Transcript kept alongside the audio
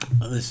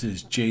This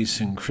is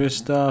Jason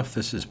Christoff.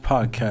 This is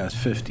podcast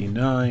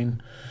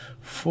 59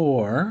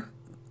 for,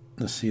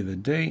 let's see the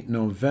date,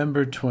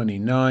 November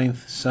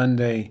 29th,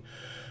 Sunday,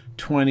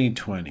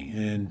 2020.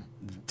 And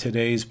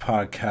today's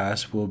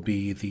podcast will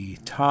be the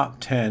top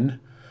 10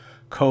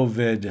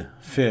 COVID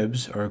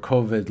fibs or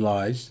COVID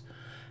lies.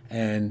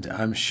 And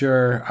I'm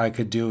sure I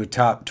could do a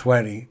top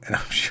 20, and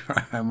I'm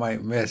sure I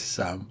might miss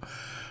some.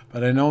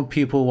 But I know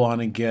people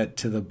want to get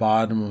to the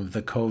bottom of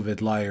the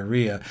COVID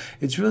liarrhea.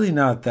 It's really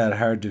not that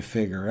hard to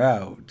figure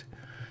out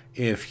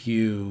if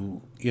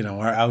you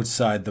are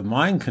outside the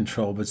mind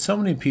control. But so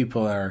many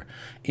people are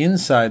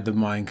inside the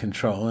mind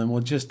control. And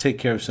we'll just take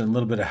care of a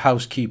little bit of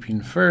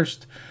housekeeping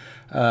first.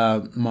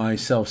 My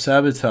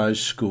self-sabotage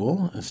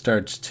school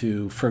starts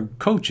for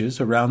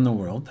coaches around the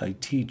world. I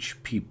teach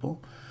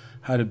people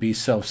how to be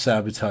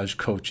self-sabotage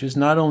coaches,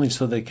 not only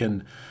so they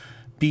can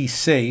be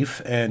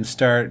safe and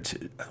start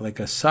like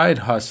a side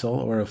hustle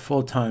or a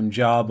full-time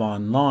job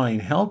online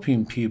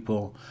helping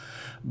people,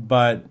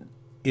 but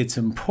it's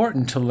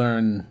important to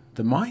learn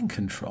the mind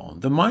control.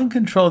 The mind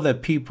control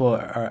that people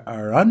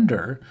are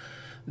under,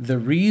 the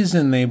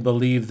reason they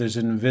believe there's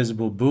an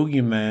invisible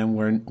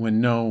boogeyman when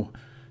no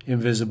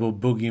invisible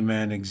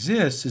boogeyman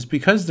exists is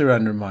because they're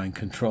under mind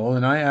control.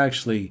 And I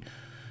actually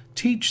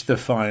teach the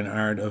fine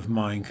art of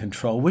mind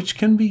control, which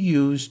can be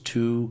used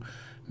to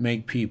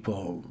make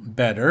people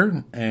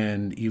better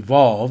and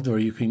evolved, or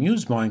you can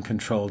use mind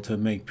control to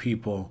make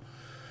people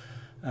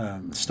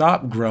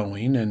stop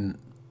growing and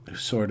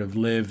sort of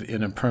live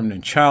in a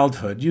permanent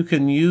childhood. You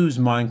can use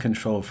mind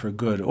control for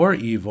good or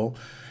evil,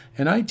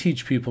 and I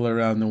teach people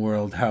around the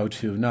world how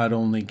to not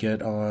only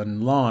get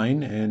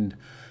online and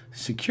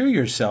secure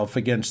yourself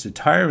against the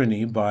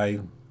tyranny by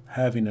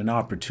having an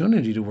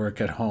opportunity to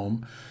work at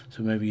home,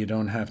 so maybe you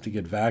don't have to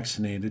get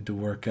vaccinated to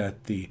work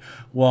at the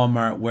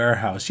Walmart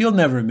warehouse. You'll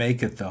never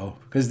make it, though,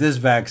 because this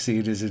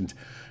vaccine isn't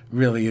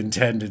really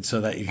intended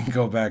so that you can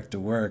go back to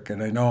work.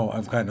 And I know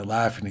I'm kind of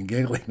laughing and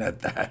giggling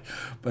at that,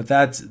 but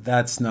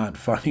that's not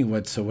funny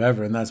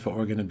whatsoever, and that's what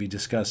we're going to be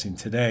discussing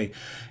today.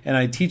 And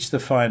I teach the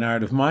fine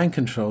art of mind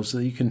control so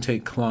that you can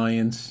take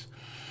clients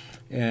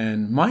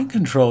and mind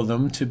control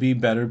them to be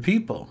better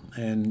people.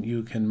 And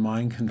you can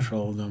mind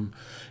control them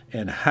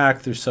and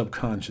hack their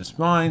subconscious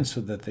mind so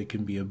that they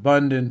can be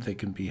abundant, they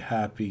can be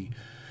happy,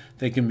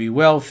 they can be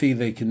wealthy,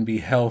 they can be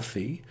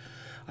healthy.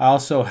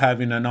 Also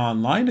having an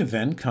online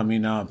event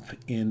coming up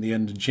in the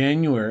end of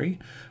January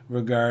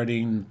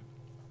regarding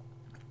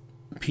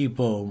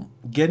people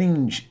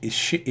getting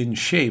in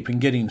shape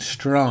and getting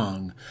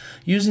strong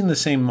using the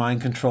same mind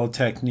control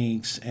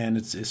techniques. And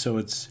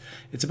it's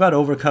about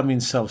overcoming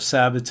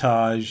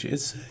self-sabotage.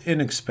 It's an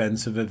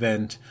inexpensive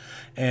event,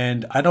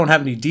 and I don't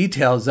have any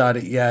details on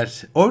it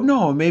yet. Or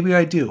no, maybe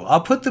I do.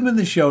 I'll put them in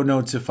the show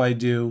notes if I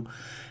do.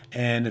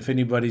 And if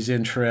anybody's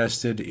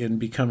interested in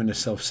becoming a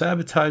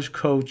self-sabotage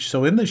coach,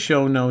 so in the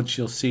show notes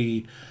you'll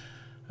see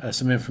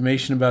some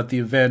information about the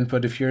event.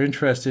 But if you're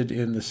interested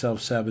in the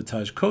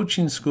self-sabotage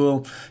coaching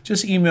school,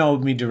 just email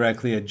me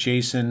directly at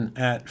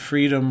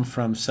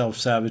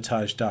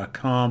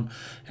jason@freedomfromselfsabotage.com,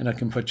 and I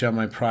can put you on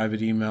my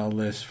private email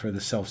list for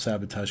the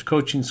self-sabotage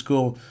coaching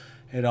school.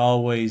 It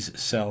always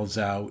sells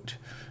out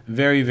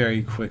very,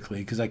 very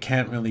quickly because I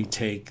can't really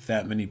take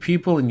that many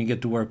people, and you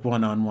get to work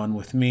one-on-one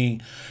with me.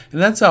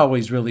 And that's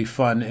always really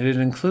fun. And it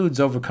includes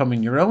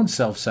overcoming your own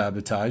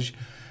self-sabotage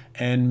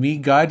and me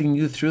guiding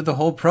you through the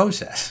whole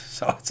process.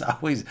 So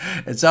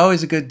it's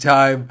always a good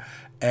time.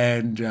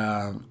 And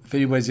if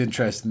anybody's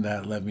interested in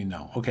that, let me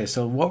know. Okay,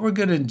 so what we're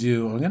going to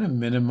do, I'm going to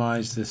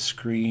minimize the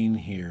screen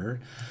here,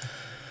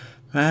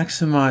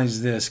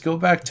 maximize this, go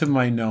back to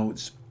my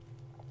notes.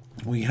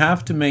 We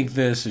have to make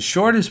this as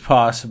short as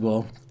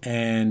possible.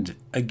 And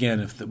again,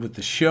 with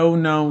the show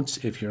notes,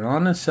 if you're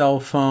on a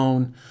cell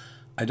phone,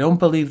 I don't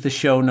believe the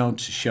show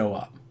notes show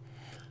up.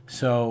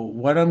 So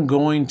what I'm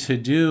going to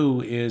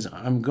do is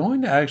I'm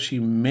going to actually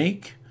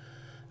make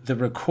the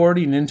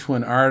recording into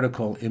an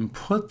article and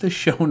put the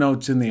show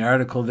notes in the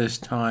article this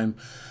time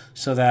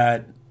so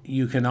that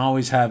you can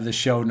always have the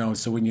show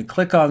notes. So when you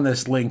click on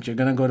this link, you're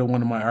going to go to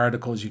one of my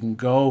articles. You can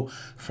go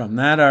from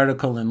that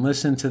article and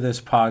listen to this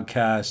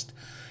podcast,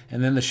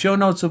 and then the show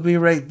notes will be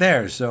right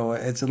there. So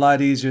it's a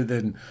lot easier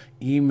than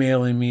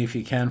emailing me if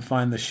you can't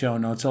find the show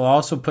notes. I'll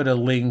also put a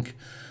link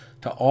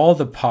to all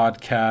the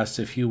podcasts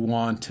if you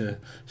want to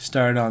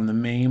start on the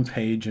main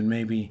page and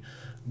maybe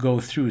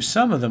go through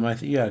some of them.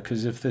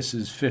 Because if this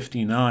is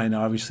 59,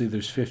 obviously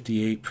there's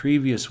 58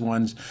 previous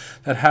ones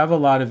that have a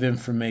lot of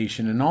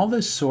information. And all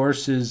the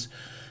sources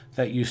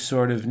that you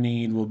sort of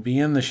need will be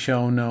in the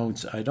show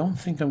notes. I don't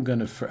think I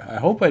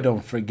hope I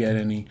don't forget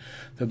any.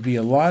 There'll be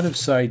a lot of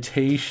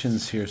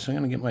citations here. So I'm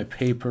going to get my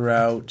paper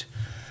out,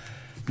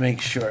 make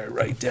sure I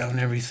write down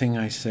everything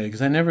I say,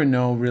 because I never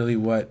know really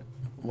what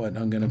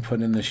I'm going to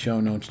put in the show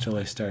notes till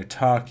I start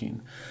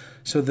talking.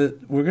 So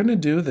we're going to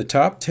do the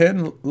top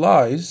 10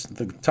 lies,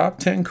 the top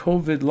 10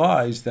 COVID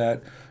lies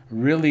that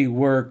really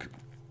work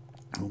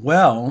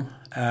well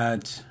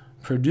at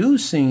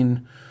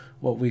producing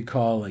what we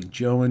call like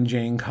Joe and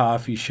Jane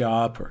Coffee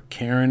Shop or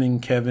Karen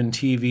and Kevin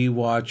TV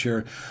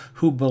Watcher,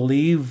 who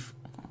believe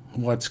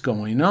what's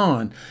going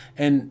on.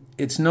 And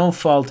it's no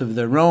fault of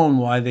their own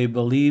why they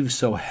believe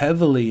so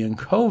heavily in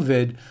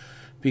COVID,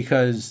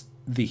 because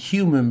the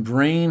human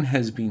brain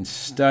has been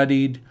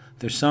studied.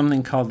 There's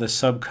something called the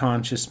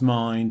subconscious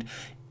mind.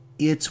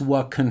 It's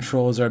what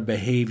controls our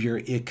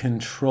behavior. It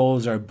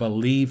controls our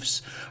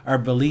beliefs. Our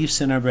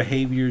beliefs and our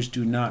behaviors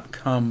do not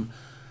come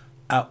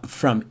out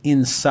from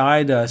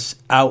inside us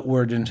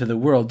outward into the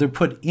world. They're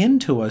put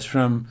into us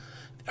from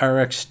our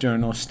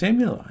external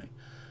stimuli.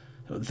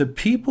 The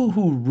people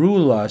who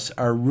rule us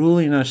are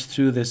ruling us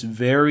through this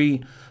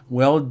very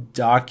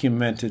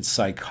well-documented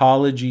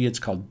psychology. It's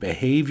called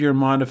behavior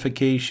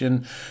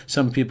modification.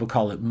 Some people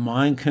call it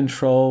mind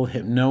control,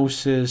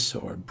 hypnosis,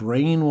 or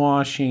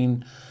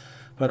brainwashing.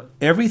 But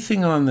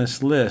everything on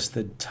this list,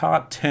 the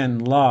top 10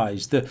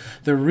 lies, the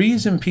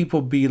reason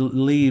people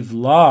believe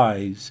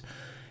lies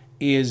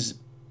is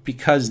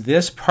because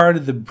this part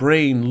of the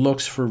brain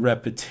looks for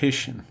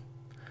repetition.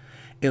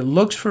 It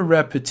looks for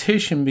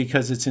repetition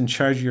because it's in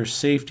charge of your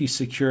safety,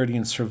 security,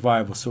 and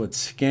survival. So it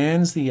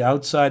scans the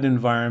outside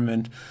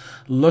environment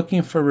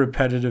looking for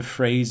repetitive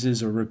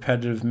phrases or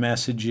repetitive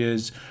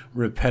messages,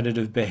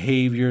 repetitive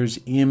behaviors,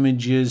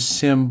 images,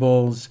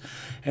 symbols.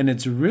 And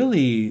it's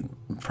really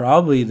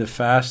probably the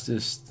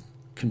fastest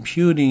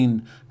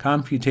computating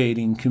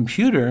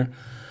computer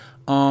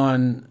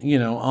on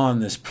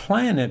this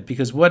planet,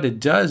 because what it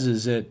does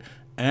is it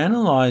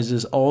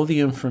analyzes all the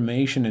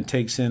information it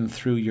takes in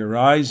through your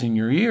eyes and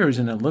your ears,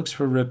 and it looks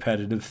for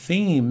repetitive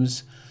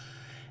themes.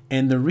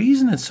 And the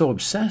reason it's so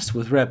obsessed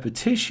with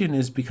repetition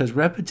is because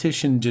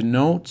repetition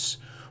denotes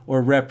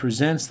or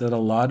represents that a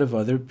lot of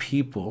other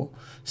people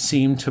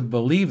seem to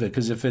believe it.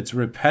 Because if it's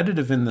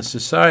repetitive in the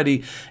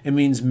society, it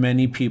means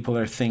many people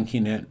are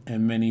thinking it,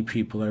 and many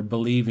people are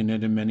believing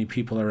it, and many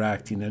people are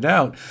acting it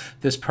out.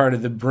 This part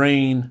of the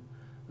brain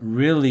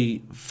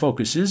really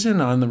focuses in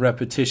on the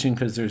repetition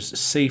because there's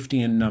safety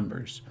in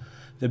numbers.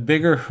 The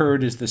bigger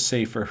herd is the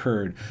safer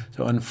herd.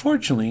 So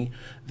unfortunately,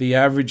 the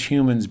average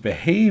human's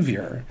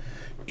behavior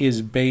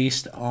is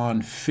based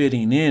on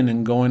fitting in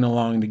and going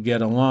along to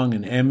get along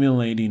and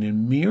emulating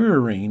and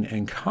mirroring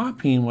and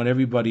copying what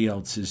everybody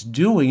else is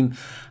doing,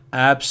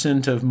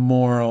 absent of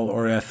moral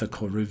or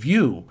ethical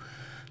review.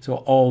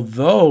 So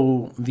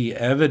although the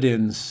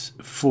evidence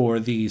for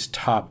these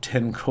top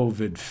 10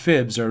 COVID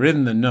fibs are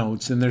in the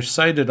notes, and they're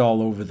cited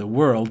all over the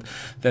world,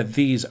 that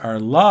these are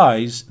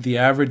lies, the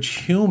average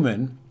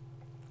human,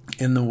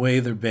 in the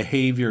way their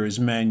behavior is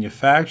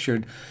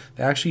manufactured,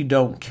 they actually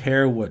don't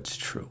care what's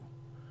true.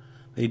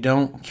 They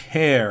don't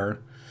care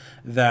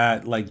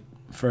that, like,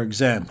 for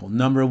example,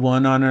 number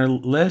one on our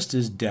list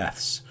is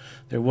deaths.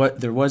 There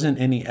wasn't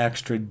any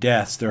extra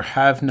deaths. There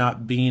have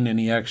not been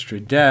any extra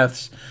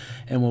deaths.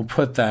 And we'll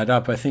put that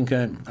up. I think,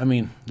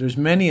 there's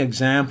many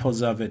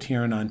examples of it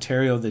here in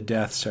Ontario. The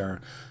deaths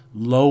are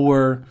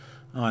lower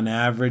on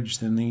average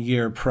than the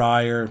year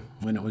prior,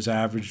 when it was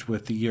averaged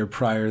with the year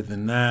prior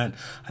than that.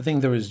 I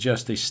think there was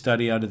just a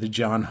study out of the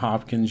Johns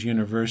Hopkins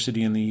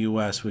University in the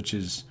U.S., which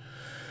is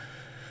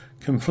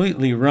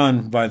completely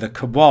run by the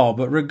cabal.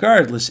 But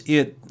regardless,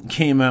 it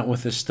came out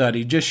with a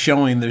study just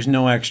showing there's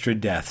no extra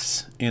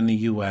deaths in the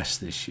U.S.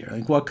 this year.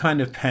 Like, what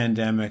kind of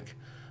pandemic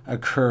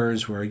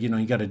occurs where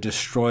you got to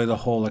destroy the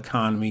whole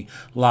economy,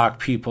 lock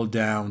people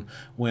down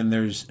when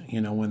there's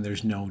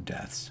no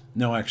deaths,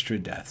 no extra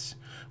deaths?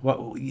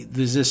 What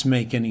does this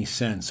make any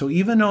sense? So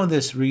even though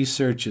this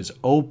research is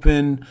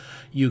open,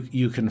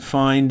 you can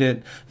find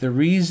it. The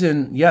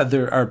reason,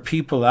 there are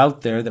people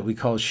out there that we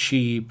call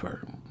sheep,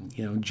 or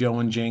Joe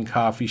and Jane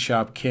Coffee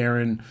Shop,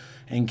 Karen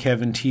and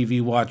Kevin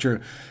TV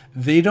Watcher.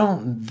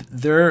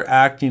 They're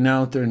acting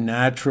out their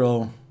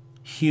natural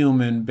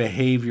human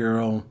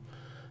behavioral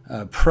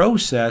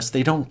process.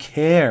 They don't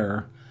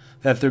care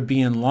that they're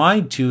being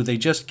lied to. They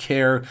just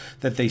care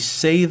that they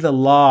say the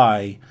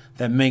lie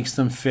that makes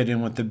them fit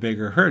in with the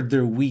bigger herd.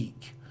 They're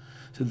weak.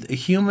 So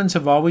humans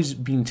have always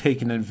been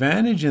taken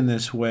advantage in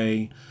this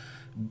way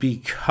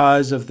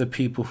because of the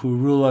people who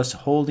rule us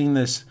holding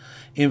this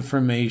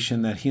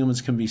information that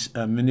humans can be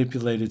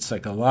manipulated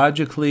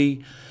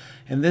psychologically.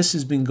 And this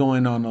has been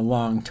going on a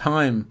long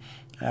time,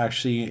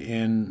 actually,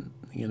 in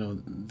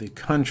the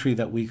country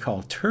that we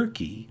call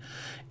Turkey.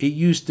 It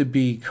used to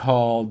be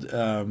called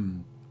the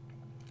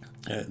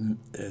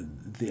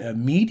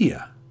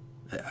media.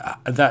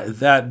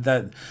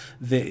 That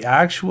the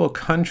actual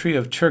country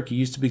of Turkey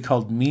used to be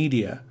called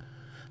Media.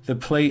 The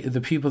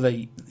people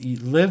that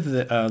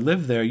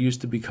live there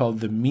used to be called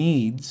the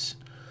Medes,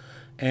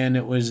 and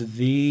it was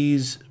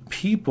these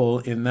people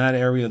in that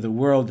area of the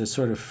world that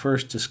sort of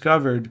first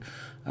discovered.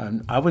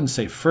 I wouldn't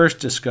say first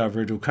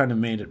discovered, who kind of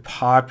made it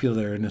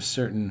popular in a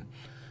certain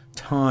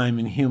time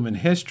in human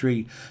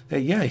history,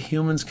 that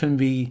humans can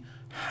be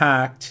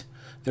hacked,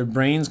 their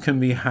brains can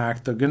be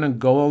hacked, they're going to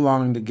go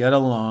along to get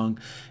along,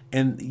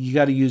 and you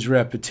got to use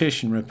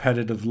repetition,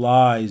 repetitive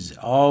lies,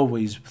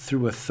 always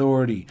through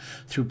authority,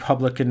 through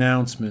public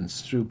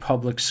announcements, through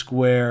public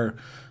square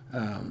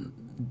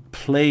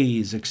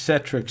plays,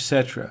 etc.,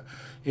 etc.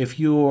 If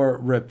you're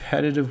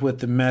repetitive with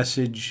the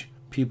message,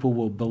 people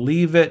will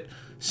believe it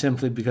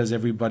simply because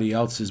everybody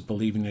else is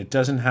believing it. It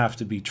doesn't have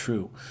to be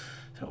true.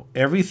 So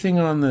everything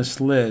on this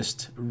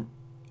list,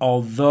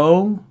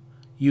 although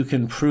you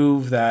can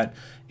prove that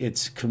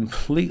it's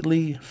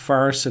completely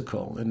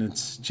farcical and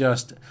it's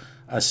just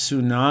a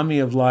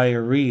tsunami of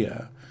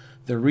liarrhea,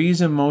 the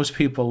reason most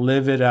people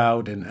live it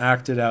out and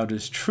act it out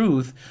as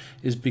truth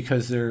is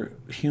because their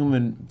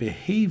human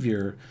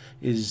behavior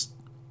is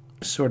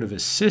sort of a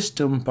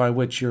system by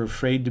which you're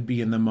afraid to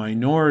be in the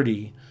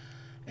minority.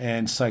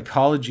 And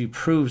psychology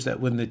proves that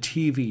when the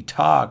TV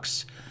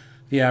talks,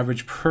 the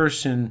average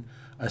person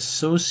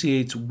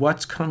associates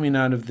what's coming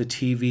out of the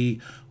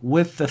TV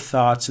with the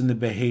thoughts and the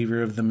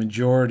behavior of the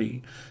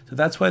majority. So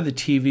that's why the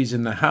TV's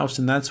in the house,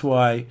 and that's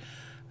why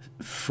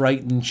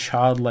frightened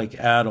childlike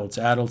adults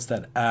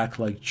that act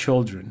like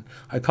children,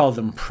 I call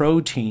them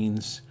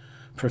pro-teens,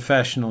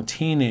 professional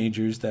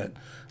teenagers that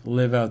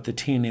live out the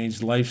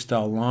teenage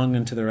lifestyle long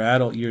into their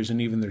adult years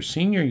and even their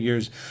senior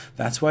years.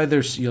 That's why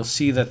you'll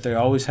see that they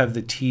always have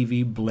the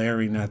TV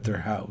blaring at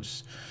their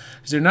house.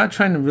 Because they're not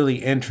trying to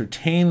really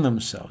entertain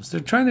themselves. They're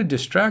trying to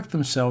distract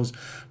themselves,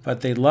 but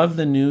they love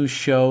the news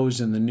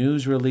shows and the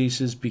news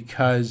releases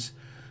because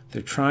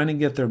they're trying to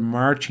get their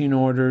marching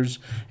orders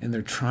and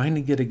they're trying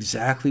to get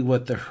exactly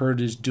what the herd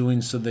is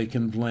doing so they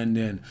can blend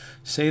in.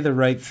 Say the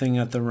right thing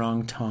at the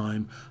wrong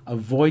time.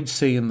 Avoid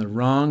saying the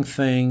wrong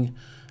thing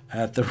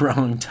at the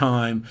wrong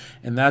time.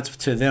 And that's,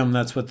 to them,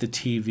 that's what the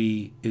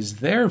TV is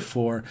there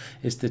for,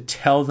 is to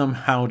tell them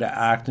how to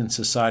act in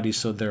society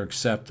so they're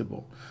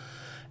acceptable.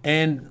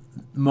 And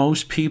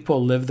most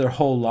people live their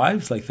whole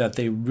lives like that.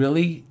 They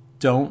really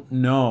don't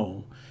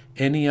know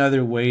any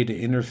other way to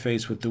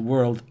interface with the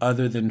world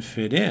other than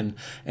fit in.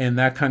 And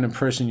that kind of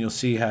person you'll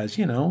see has,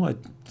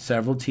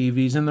 several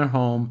TVs in their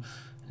home,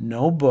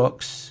 no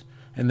books.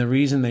 And the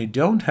reason they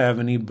don't have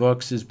any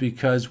books is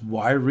because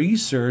why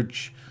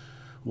research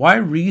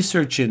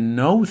and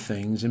know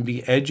things and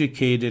be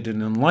educated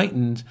and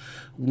enlightened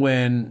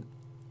when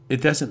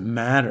it doesn't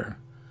matter?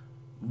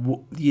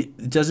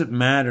 It doesn't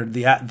matter.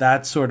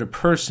 That sort of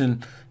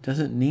person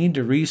doesn't need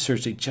to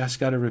research. They just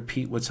got to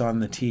repeat what's on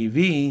the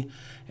TV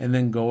and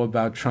then go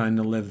about trying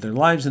to live their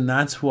lives. And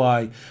that's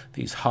why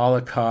these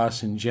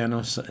Holocaust and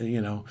genocidal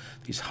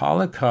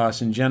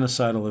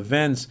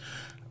events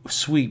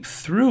sweep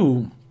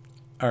through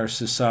our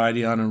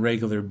society on a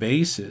regular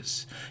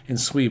basis and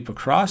sweep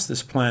across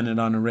this planet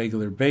on a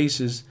regular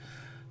basis,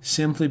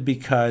 simply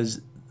because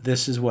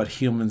this is what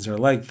humans are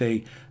like.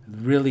 They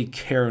really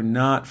care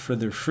not for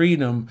their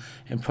freedom,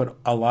 and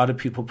a lot of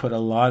people put a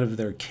lot of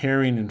their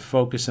caring and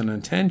focus and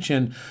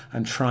attention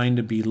on trying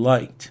to be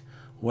liked.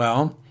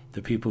 Well,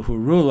 the people who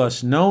rule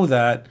us know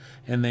that,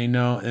 and they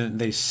know, and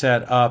they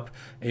set up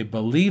a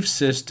belief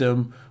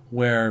system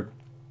where,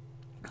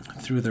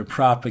 through their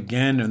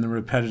propaganda and the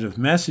repetitive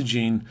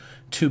messaging,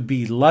 to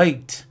be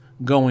liked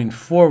going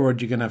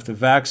forward, you're going to have to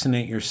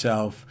vaccinate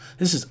yourself.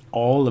 This is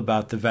all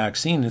about the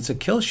vaccine. It's a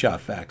kill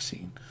shot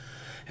vaccine.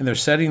 And they're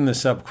setting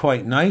this up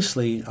quite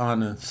nicely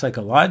on a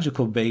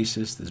psychological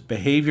basis, this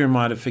behavior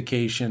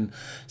modification,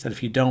 that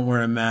if you don't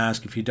wear a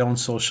mask, if you don't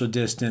social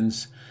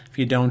distance, if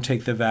you don't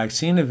take the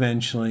vaccine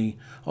eventually,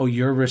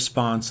 you're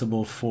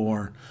responsible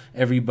for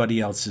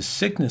everybody else's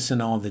sickness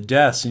and all the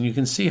deaths. And you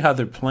can see how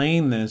they're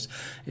playing this,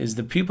 is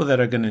the people that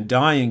are going to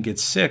die and get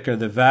sick are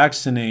the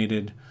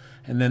vaccinated,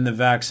 and then the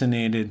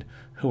vaccinated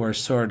who are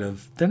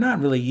they're not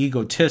really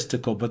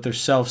egotistical, but they're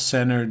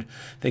self-centered.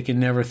 They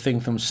can never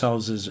think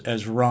themselves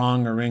as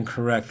wrong or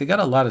incorrect. They got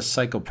a lot of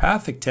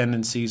psychopathic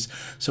tendencies.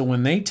 So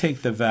when they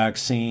take the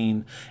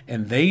vaccine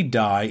and they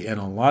die, and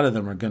a lot of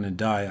them are going to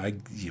die, I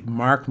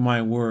mark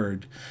my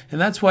word.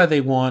 And that's why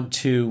they want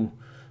to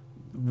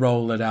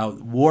roll it out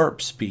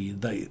warp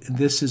speed.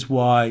 This is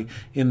why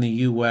in the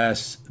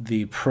U.S.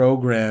 the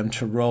program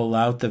to roll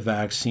out the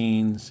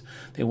vaccines,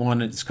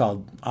 it's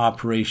called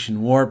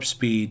Operation Warp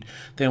Speed.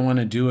 They want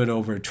to do it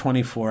over a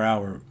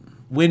 24-hour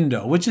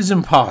window, which is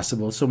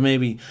impossible. So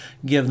maybe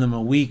give them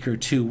a week or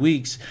 2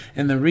 weeks.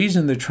 And the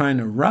reason they're trying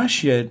to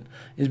rush it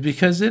is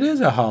because it is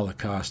a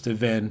Holocaust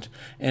event,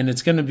 and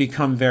it's going to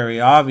become very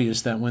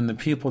obvious that when the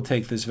people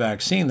take this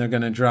vaccine, they're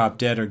going to drop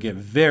dead or get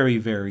very,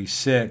 very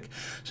sick.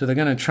 So they're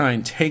going to try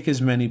and take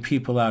as many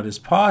people out as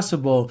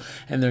possible,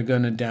 and they're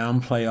going to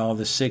downplay all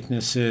the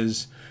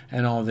sicknesses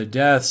and all the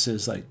deaths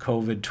as like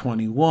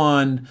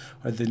COVID-21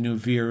 or the new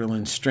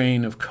virulent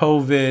strain of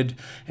COVID,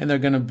 and they're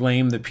going to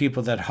blame the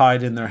people that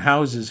hide in their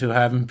houses who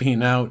haven't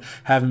been out,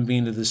 haven't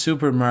been to the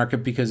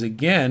supermarket, because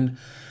again,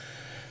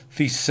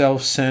 these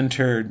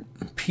self-centered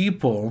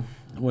people,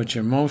 which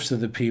are most of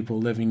the people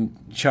living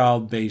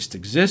child-based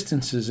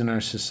existences in our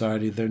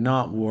society, they're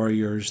not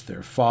warriors,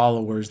 they're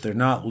followers, they're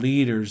not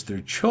leaders,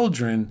 they're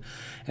children,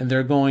 and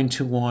they're going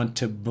to want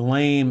to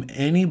blame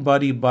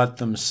anybody but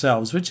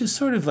themselves, which is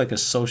sort of like a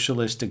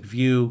socialistic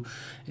view,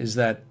 is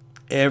that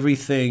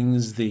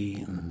everything's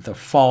the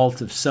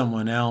fault of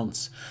someone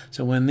else.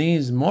 So when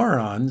these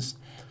morons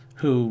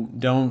who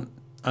don't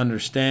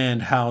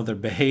understand how their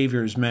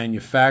behavior is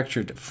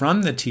manufactured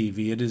from the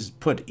TV. It is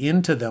put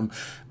into them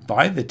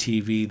by the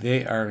TV.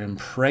 They are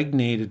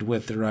impregnated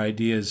with their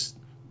ideas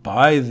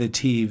by the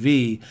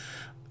TV.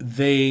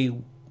 They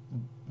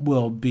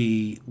will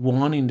be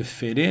wanting to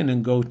fit in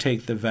and go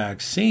take the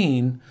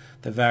vaccine.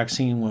 The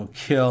vaccine will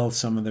kill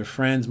some of their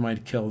friends,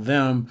 might kill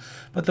them.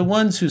 But the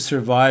ones who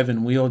survive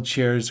in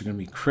wheelchairs are going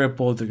to be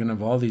crippled. They're going to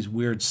have all these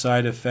weird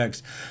side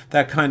effects.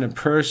 That kind of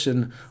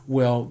person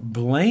will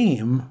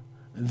blame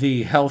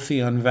the healthy,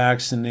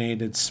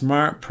 unvaccinated,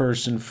 smart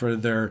person for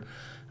their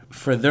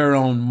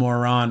own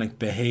moronic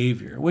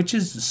behavior, which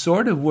is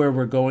sort of where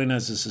we're going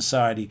as a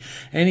society.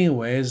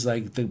 Anyways,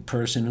 like the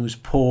person who's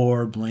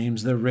poor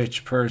blames the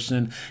rich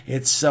person.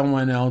 It's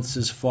someone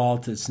else's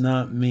fault. It's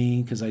not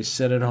me because I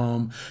sit at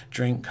home,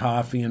 drink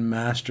coffee, and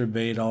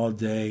masturbate all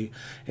day.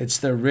 It's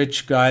the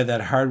rich guy,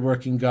 that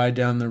hardworking guy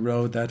down the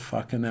road, that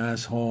fucking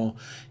asshole.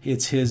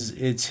 It's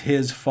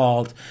his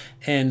fault.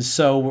 And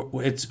so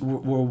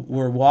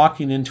we're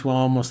walking into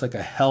almost like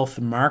a health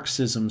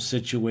Marxism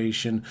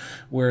situation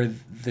where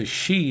the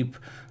sheep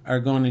are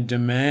going to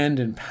demand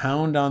and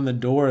pound on the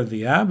door of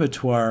the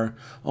abattoir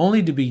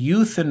only to be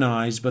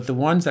euthanized, but the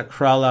ones that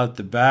crawl out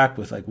the back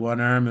with like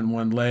one arm and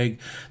one leg,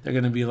 they're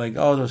going to be like,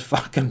 oh, those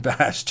fucking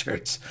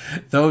bastards.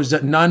 Those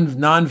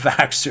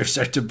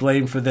non-vaxxers are to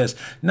blame for this.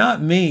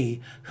 Not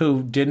me,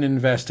 who didn't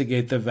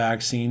investigate the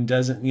vaccine,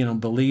 doesn't,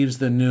 believes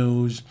the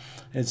news.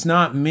 It's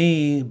not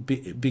me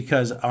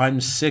because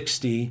I'm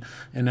 60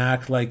 and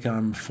act like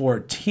I'm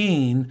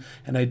 14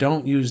 and I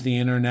don't use the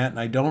internet and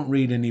I don't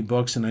read any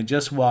books and I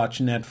just watch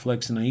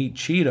Netflix and I eat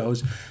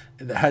Cheetos.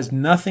 It has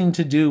nothing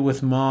to do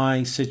with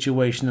my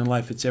situation in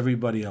life. It's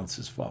everybody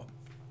else's fault.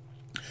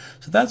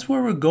 So that's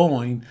where we're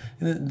going.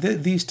 And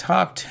these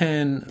top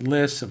 10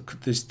 lists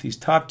of these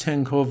top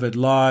 10 COVID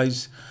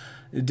lies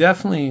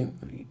definitely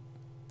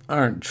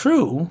aren't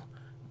true.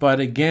 But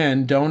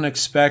again, don't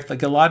expect,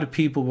 like a lot of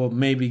people will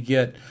maybe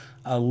get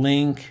a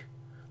link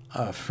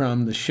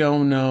from the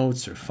show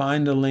notes or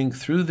find a link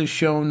through the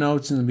show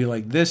notes and be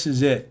like, this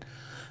is it.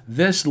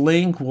 This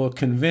link will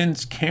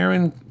convince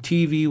Karen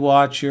TV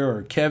Watcher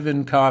or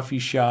Kevin Coffee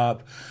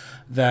Shop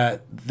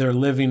that they're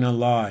living a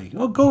lie.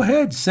 Oh, go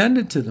ahead, send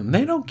it to them.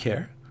 They don't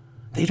care.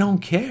 They don't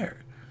care.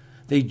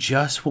 They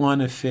just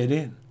want to fit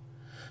in.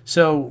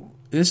 So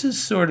this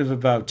is sort of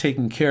about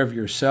taking care of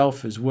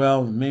yourself as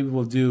well. And maybe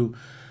we'll do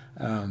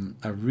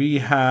a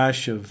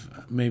rehash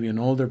of maybe an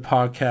older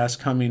podcast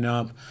coming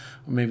up,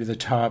 or maybe the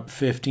top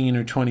 15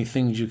 or 20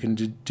 things you can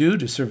do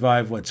to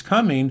survive what's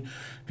coming,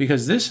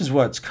 because this is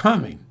what's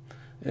coming.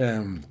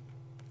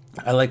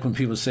 I like when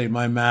people say,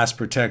 my mask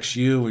protects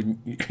you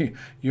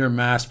and your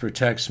mask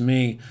protects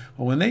me.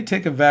 Well, when they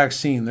take a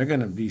vaccine, they're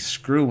going to be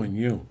screwing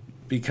you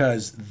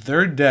because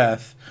their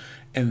death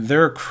and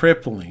their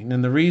crippling,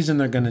 and the reason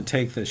they're going to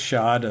take the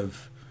shot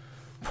of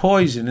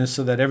poison is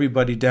so that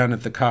everybody down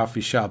at the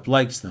coffee shop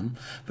likes them.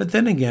 But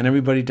then again,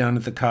 everybody down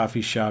at the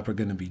coffee shop are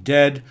going to be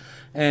dead.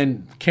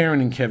 And Karen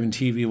and Kevin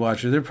TV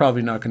Watcher, they're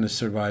probably not going to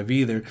survive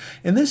either.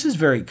 And this is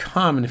very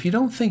common. If you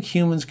don't think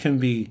humans can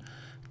be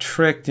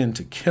tricked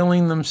into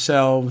killing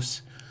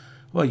themselves,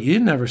 well, you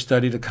never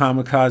studied a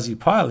kamikaze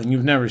pilot and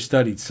you've never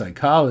studied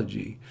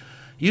psychology.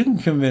 You can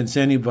convince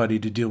anybody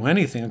to do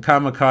anything. A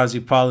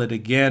kamikaze pilot,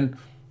 again,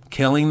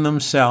 killing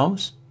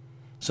themselves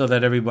so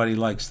that everybody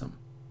likes them.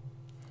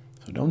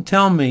 So don't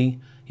tell me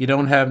you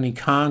don't have any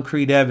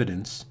concrete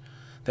evidence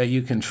that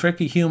you can trick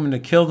a human to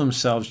kill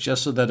themselves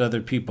just so that other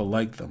people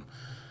like them.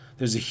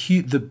 There's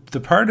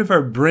the part of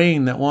our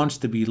brain that wants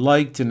to be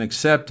liked and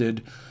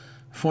accepted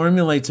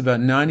formulates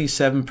about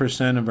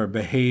 97% of our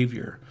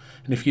behavior.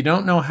 And if you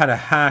don't know how to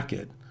hack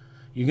it,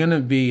 you're going to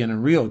be in a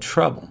real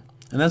trouble.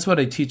 And that's what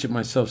I teach at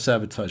my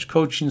self-sabotage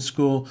coaching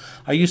school.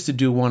 I used to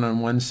do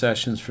one-on-one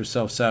sessions for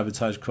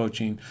self-sabotage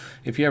coaching.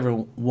 If you ever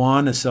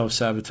want a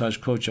self-sabotage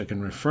coach, I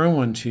can refer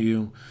one to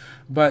you.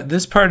 But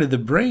this part of the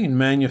brain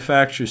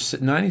manufactures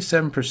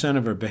 97%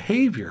 of our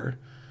behavior.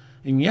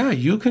 And yeah,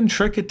 you can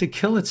trick it to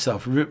kill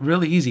itself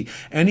really easy.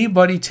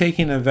 Anybody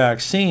taking a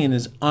vaccine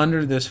is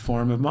under this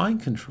form of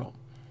mind control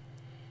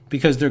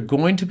because they're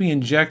going to be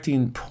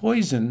injecting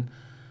poison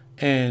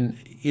and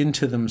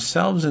into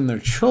themselves and their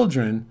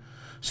children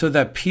so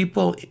that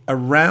people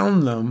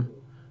around them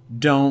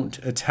don't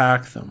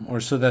attack them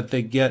or so that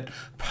they get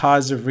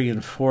positive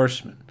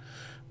reinforcement.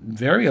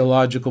 Very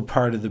illogical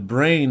part of the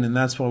brain, and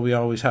that's why we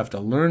always have to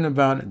learn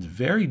about it. It's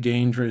very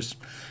dangerous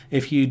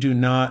if you do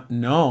not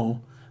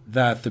know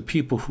that the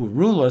people who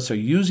rule us are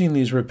using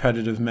these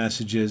repetitive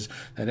messages,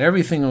 that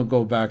everything will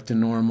go back to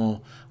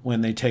normal when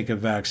they take a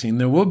vaccine.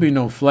 There will be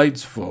no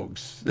flights,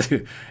 folks. That's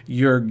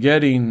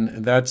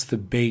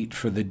the bait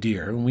for the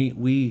deer.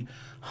 We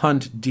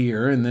hunt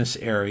deer in this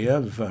area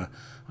of I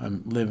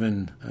live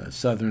in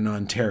southern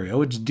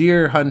Ontario. It's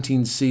deer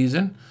hunting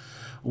season.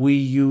 We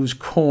use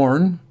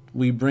corn.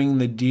 We bring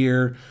the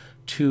deer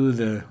to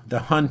the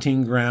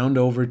hunting ground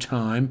over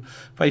time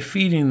by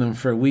feeding them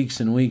for weeks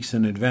and weeks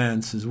in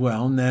advance as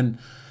well. And then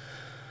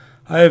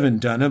I haven't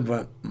done it,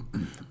 but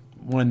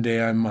one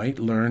day I might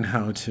learn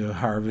how to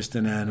harvest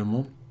an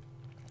animal.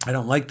 I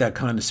don't like that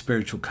kind of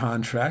spiritual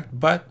contract,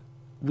 but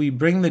we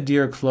bring the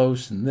deer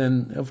close, and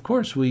then, of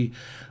course, we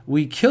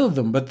kill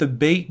them. But the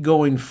bait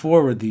going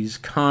forward, these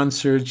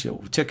concerts,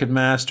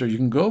 Ticketmaster, you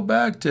can go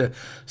back to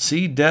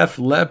see Def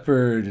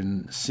Leppard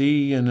and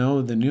see,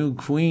 the new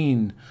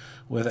Queen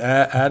with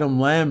Adam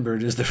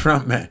Lambert as the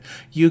frontman.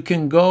 You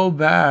can go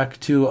back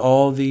to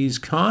all these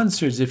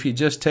concerts if you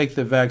just take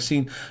the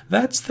vaccine.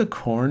 That's the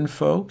corn,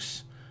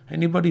 folks.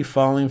 Anybody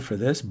falling for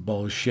this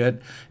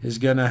bullshit is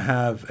going to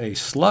have a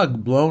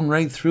slug blown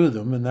right through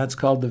them, and that's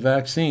called the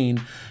vaccine.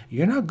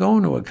 You're not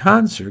going to a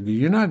concert.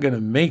 You're not going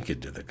to make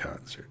it to the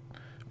concert.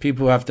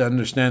 People have to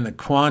understand that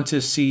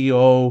Qantas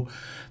CEO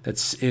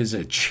is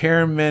a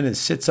chairman and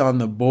sits on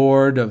the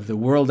board of the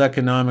World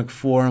Economic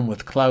Forum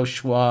with Klaus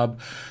Schwab.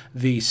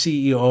 The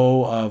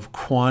CEO of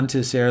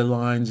Qantas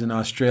Airlines in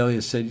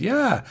Australia said,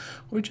 yeah,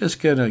 we're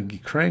just going to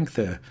crank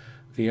the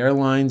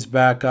airlines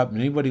back up.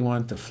 Anybody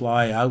want to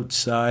fly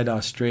outside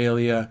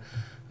Australia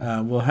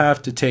will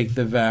have to take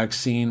the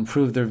vaccine,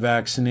 prove they're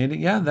vaccinated.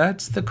 Yeah,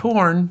 that's the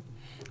corn.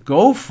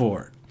 Go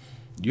for it.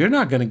 You're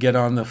not going to get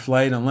on the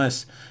flight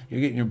unless you're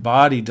getting your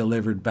body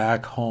delivered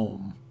back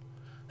home.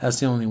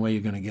 That's the only way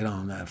you're going to get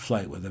on that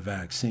flight with a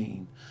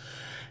vaccine.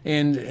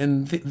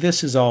 And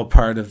this is all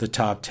part of the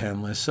top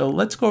 10 list. So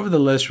let's go over the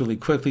list really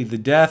quickly. The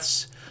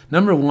deaths.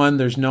 Number 1,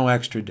 there's no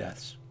extra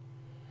deaths.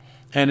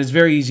 And it's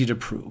very easy to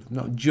prove.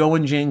 No, Joe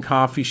and Jane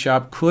Coffee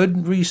Shop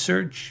could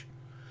research.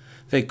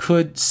 They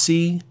could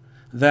see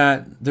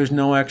that there's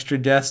no extra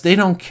deaths. They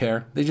don't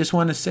care. They just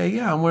want to say,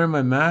 yeah, I'm wearing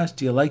my mask.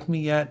 Do you like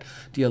me yet?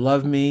 Do you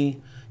love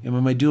me?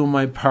 Am I doing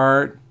my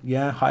part?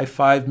 Yeah, high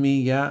five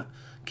me. Yeah,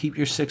 keep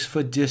your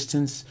 6-foot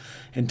distance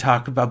and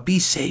talk about be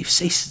safe.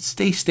 Stay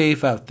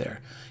safe out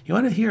there. You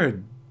want to hear a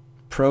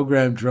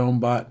programmed drone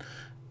bot?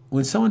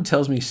 When someone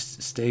tells me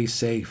stay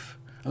safe,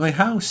 I'm like,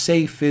 how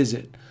safe is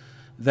it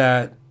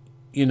that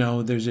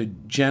there's a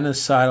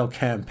genocidal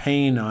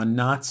campaign on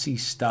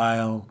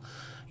Nazi-style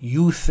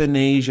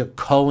euthanasia,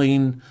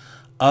 culling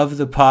of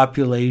the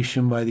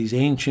population by these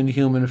ancient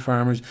human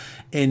farmers,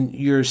 and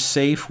you're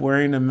safe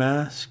wearing a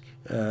mask?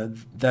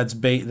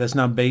 That's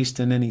not based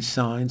in any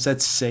science.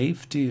 That's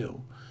safe to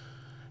you.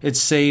 It's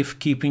safe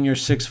keeping your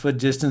 6-foot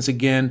distance.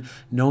 Again,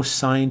 no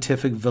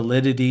scientific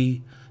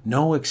validity,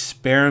 no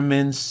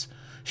experiments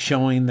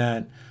showing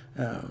that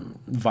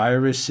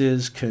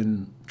viruses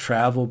can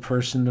travel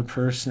person to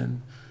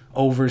person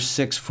over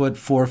 6 foot,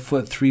 4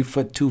 foot, 3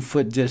 foot, 2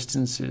 foot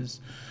distances.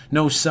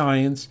 No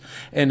science.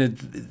 And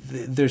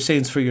they're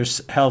saying it's for your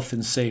health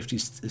and safety.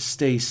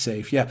 Stay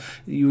safe. Yeah,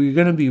 you're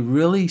going to be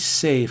really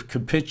safe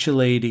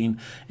capitulating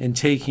and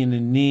taking a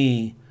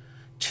knee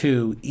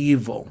to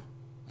evil.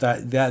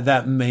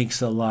 That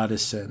makes a lot of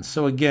sense.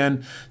 So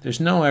again, there's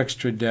no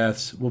extra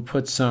deaths. We'll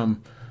put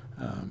something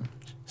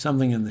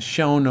in the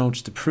show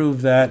notes to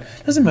prove that.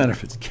 Doesn't matter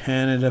if it's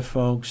Canada,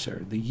 folks,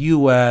 or the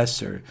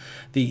U.S. or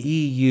the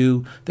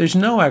EU. There's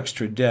no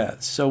extra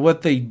deaths. So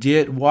what they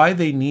did, why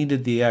they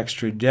needed the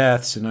extra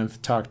deaths, and I've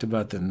talked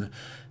about them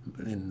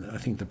in I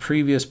think the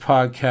previous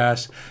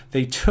podcast,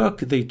 they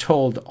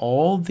told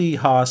all the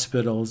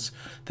hospitals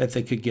that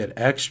they could get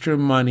extra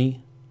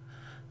money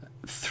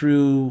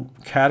through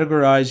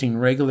categorizing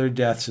regular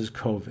deaths as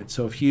COVID.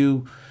 So if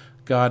you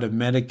got a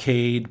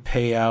Medicaid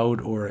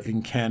payout, or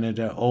in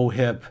Canada,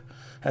 OHIP,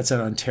 that's in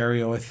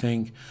Ontario, I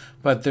think,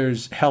 but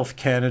there's Health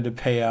Canada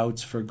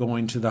payouts for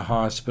going to the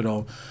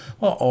hospital.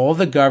 Well, all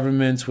the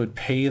governments would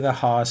pay the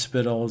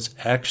hospitals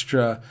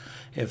extra.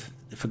 If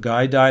a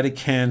guy died of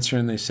cancer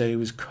and they say it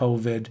was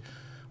COVID,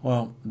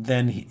 well,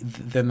 then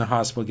the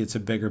hospital gets a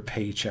bigger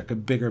paycheck, a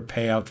bigger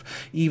payout,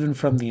 even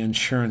from the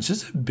insurance.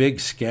 This is a big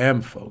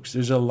scam, folks.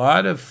 There's a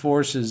lot of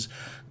forces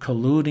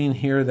colluding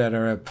here that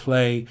are at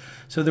play.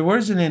 So there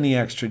wasn't any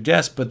extra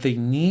deaths, but they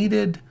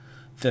needed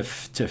to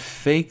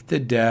fake the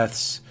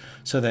deaths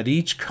so that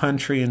each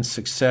country in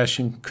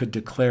succession could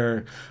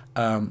declare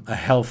a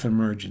health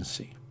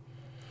emergency.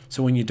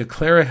 So when you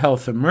declare a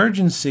health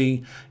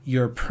emergency,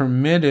 you're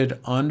permitted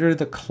under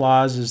the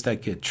clauses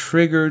that get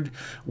triggered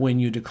when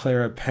you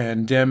declare a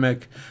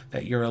pandemic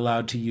that you're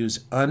allowed to use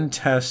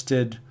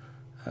untested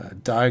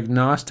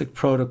diagnostic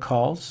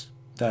protocols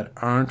that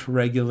aren't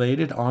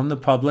regulated on the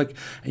public.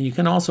 And you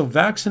can also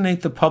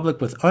vaccinate the public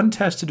with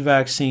untested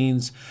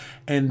vaccines.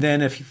 And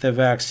then if the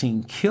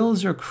vaccine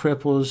kills or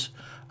cripples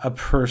a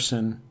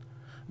person,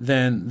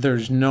 then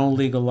there's no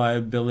legal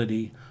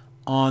liability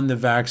on the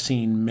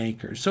vaccine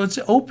makers. So it's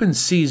open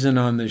season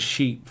on the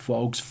sheep,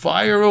 folks.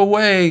 Fire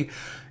away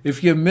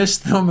if you miss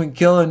them and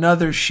kill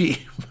another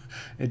sheep.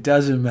 It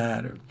doesn't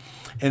matter.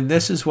 And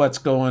this is what's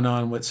going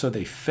on with, so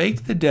they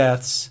fake the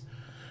deaths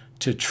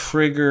to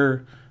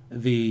trigger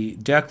the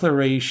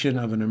declaration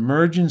of an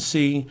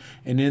emergency.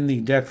 And in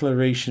the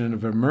Declaration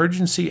of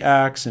Emergency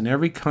Acts in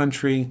every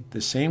country,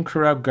 the same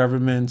corrupt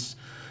governments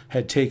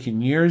had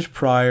taken years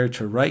prior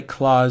to write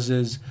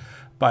clauses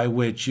by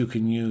which you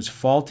can use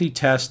faulty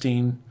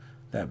testing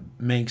that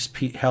makes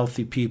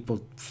healthy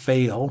people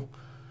fail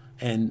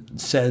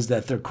and says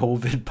that they're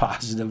COVID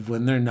positive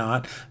when they're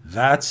not.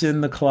 That's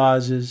in the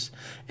clauses.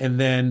 And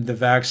then the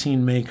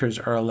vaccine makers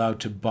are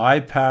allowed to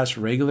bypass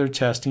regular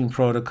testing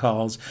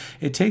protocols.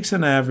 It takes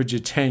an average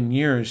of 10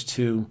 years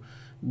to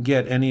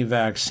get any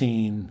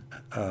vaccine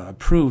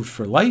approved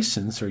for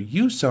license or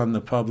use on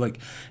the public,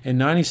 and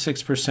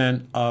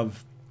 96%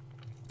 of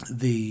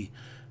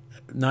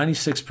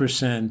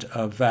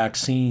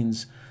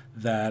vaccines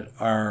that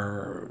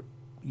are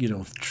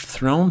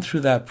thrown through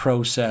that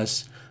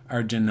process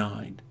are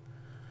denied.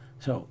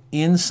 So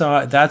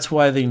inside, that's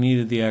why they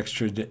needed the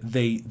extra.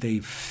 They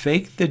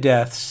faked the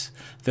deaths.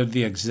 They're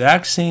the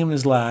exact same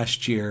as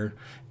last year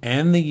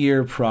and the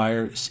year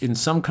prior. In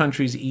some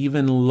countries,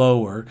 even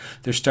lower.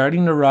 They're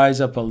starting to rise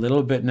up a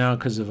little bit now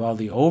because of all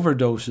the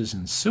overdoses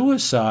and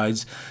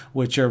suicides,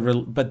 which are.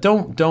 But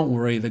don't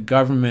worry. The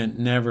government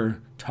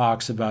never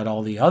talks about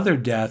all the other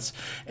deaths,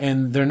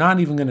 and they're not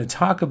even going to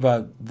talk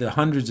about the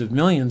hundreds of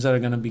millions that are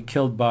going to be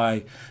killed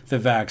by the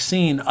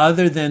vaccine,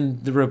 other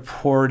than to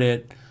report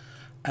it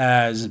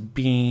as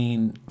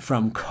being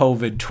from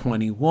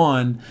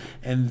COVID-21,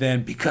 and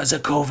then because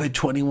of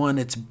COVID-21,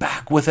 it's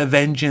back with a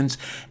vengeance.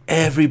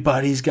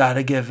 Everybody's got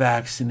to get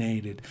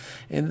vaccinated.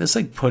 And it's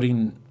like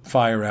putting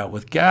fire out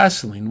with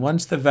gasoline.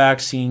 Once the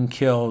vaccine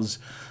kills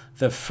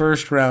the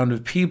first round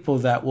of people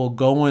that will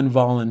go in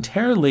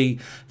voluntarily,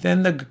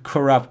 then the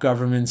corrupt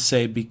governments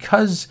say,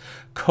 because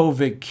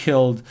COVID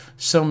killed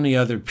so many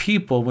other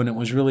people when it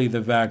was really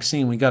the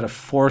vaccine, we got to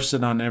force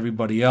it on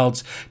everybody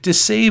else to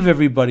save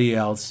everybody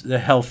else, the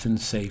health and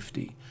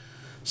safety.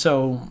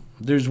 So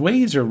there's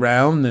ways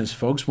around this,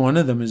 folks. One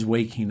of them is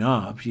waking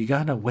up. You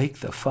got to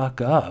wake the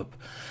fuck up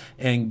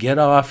and get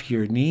off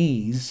your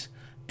knees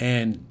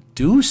and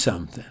do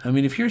something. I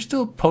mean, if you're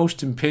still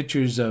posting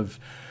pictures of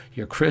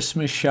your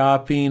Christmas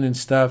shopping and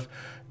stuff,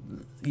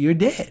 you're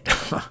dead.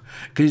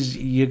 Because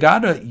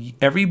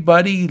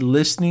everybody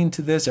listening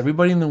to this,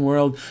 everybody in the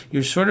world,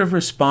 you're sort of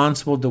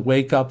responsible to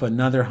wake up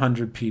another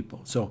 100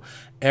 people. So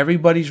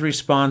everybody's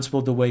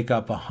responsible to wake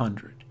up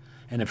 100.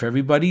 And if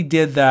everybody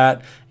did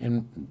that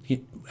and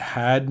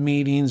had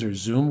meetings or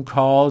Zoom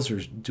calls or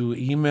do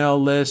email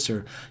lists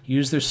or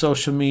use their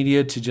social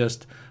media to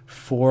just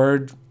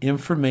forward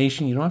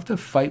information. You don't have to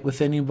fight with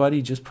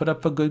anybody. Just put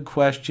up a good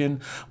question.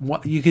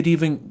 You could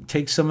even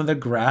take some of the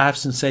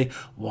graphs and say,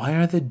 why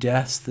are the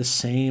deaths the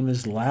same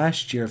as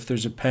last year if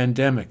there's a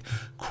pandemic?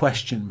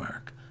 Question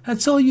mark.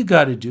 That's all you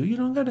got to do. You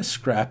don't got to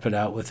scrap it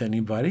out with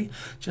anybody.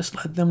 Just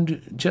let them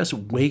just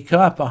wake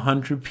up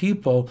 100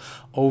 people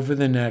over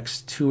the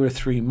next 2 or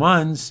 3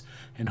 months,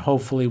 and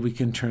hopefully we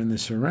can turn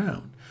this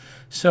around.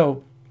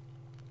 So,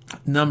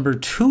 number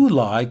 2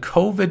 lie,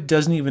 COVID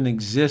doesn't even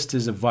exist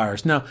as a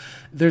virus. Now,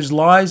 there's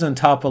lies on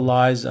top of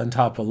lies on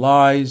top of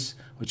lies,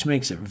 which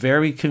makes it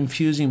very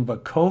confusing,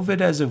 but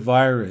COVID as a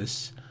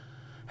virus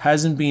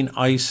hasn't been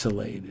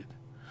isolated.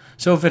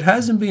 So if it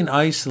hasn't been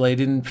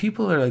isolated, and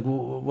people are like,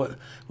 well, what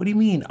do you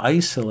mean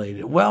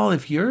isolated? Well,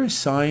 if you're a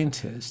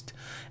scientist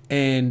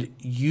and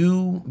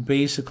you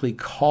basically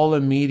call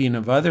a meeting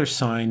of other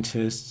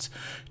scientists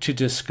to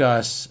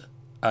discuss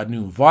a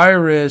new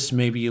virus,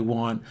 maybe you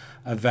want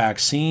a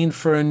vaccine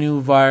for a new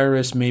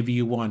virus, maybe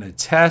you want a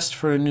test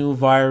for a new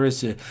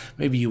virus,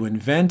 maybe you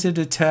invented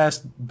a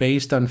test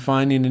based on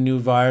finding a new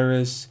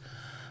virus.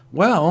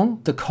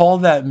 Well, to call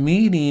that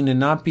meeting and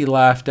not be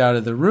laughed out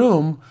of the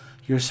room,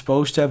 you're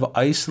supposed to have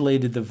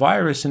isolated the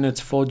virus in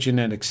its full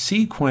genetic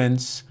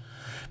sequence,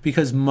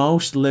 because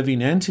most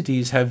living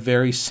entities have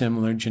very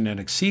similar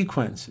genetic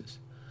sequences.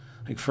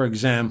 Like, for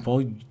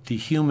example, the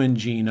human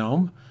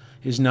genome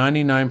is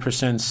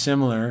 99%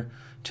 similar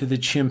to the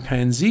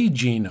chimpanzee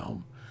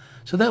genome.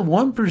 So that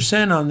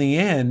 1% on the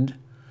end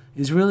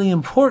is really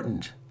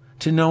important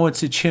to know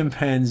it's a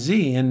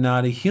chimpanzee and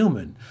not a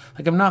human.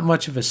 Like, I'm not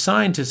much of a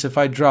scientist if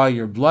I draw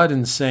your blood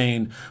and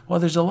saying, well,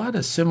 there's a lot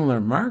of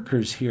similar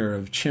markers here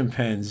of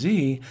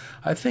chimpanzee.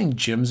 I think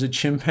Jim's a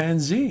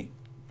chimpanzee.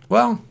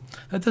 Well,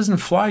 that doesn't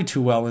fly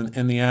too well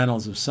in the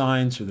annals of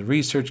science or the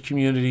research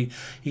community.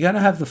 You got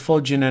to have the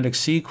full genetic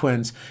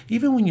sequence.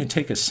 Even when you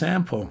take a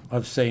sample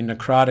of, say,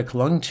 necrotic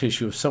lung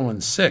tissue if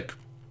someone's sick,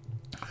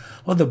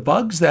 well, the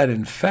bugs that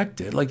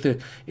infect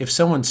it, if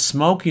someone's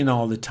smoking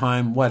all the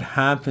time, what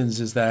happens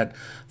is that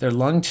their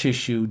lung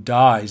tissue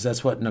dies.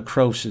 That's what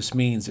necrosis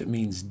means. It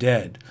means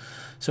dead.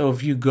 So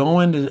if you go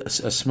into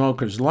a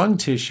smoker's lung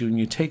tissue and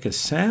you take a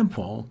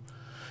sample,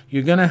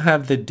 you're going to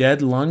have the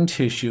dead lung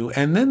tissue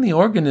and then the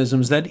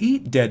organisms that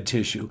eat dead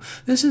tissue.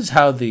 This is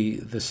how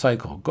the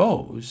cycle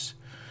goes,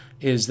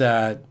 is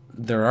that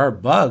there are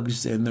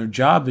bugs and their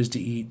job is to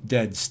eat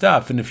dead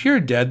stuff. And if you're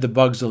dead, the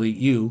bugs will eat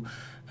you.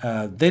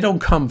 They don't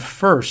come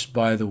first,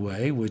 by the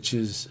way, which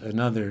is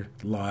another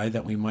lie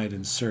that we might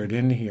insert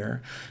in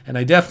here. And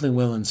I definitely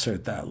will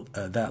insert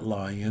that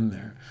lie in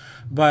there.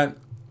 But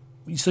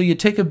so you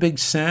take a big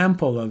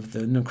sample of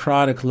the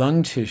necrotic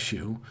lung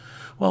tissue.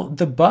 Well,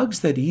 the bugs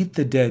that eat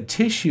the dead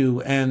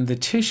tissue and the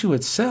tissue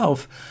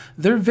itself,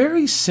 they're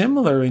very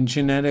similar in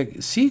genetic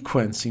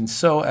sequencing.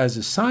 So as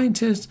a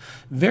scientist,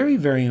 very,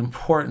 very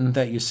important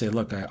that you say,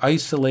 look, I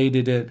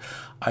isolated it.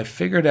 I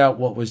figured out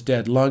what was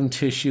dead lung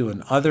tissue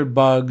and other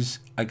bugs.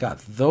 I got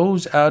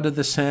those out of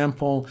the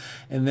sample,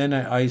 and then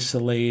I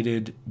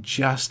isolated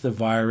just the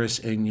virus.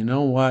 And you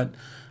know what?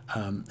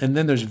 And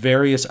then there's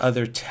various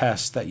other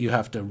tests that you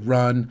have to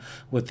run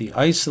with the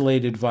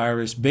isolated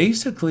virus.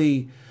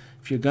 Basically,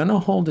 if you're going to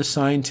hold a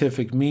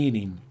scientific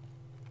meeting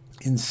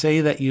and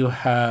say that you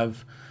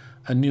have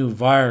a new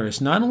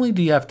virus, not only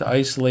do you have to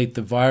isolate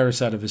the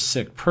virus out of a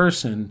sick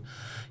person,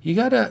 you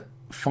got to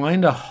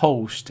find a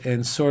host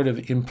and sort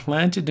of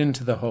implant it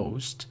into the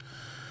host.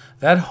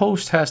 That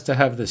host has to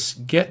have this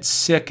get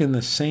sick in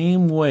the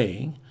same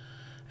way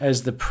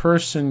as the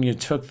person you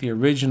took the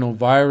original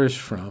virus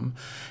from.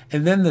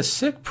 And then the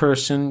sick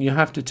person, you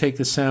have to take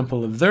a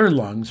sample of their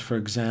lungs, for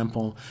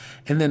example,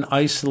 and then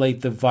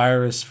isolate the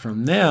virus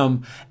from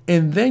them.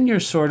 And then you're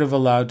sort of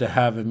allowed to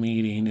have a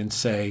meeting and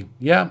say,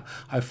 yeah,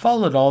 I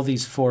followed all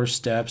these 4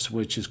 steps,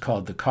 which is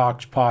called the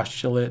Koch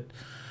postulate.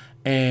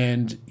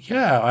 And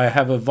yeah, I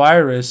have a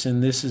virus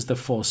and this is the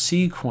full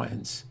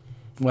sequence.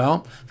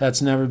 Well,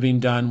 that's never been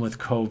done with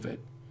COVID.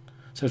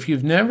 So if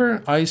you've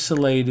never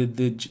isolated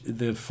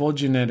the full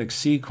genetic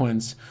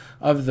sequence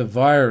of the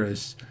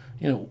virus,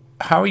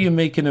 how are you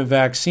making a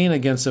vaccine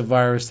against a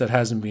virus that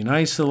hasn't been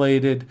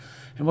isolated?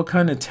 And what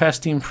kind of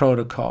testing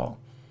protocol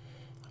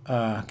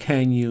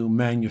can you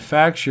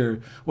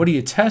manufacture? What are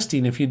you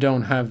testing if you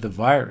don't have the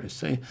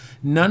virus?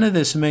 None of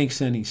this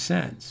makes any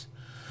sense.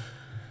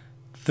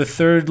 The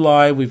third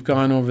lie, we've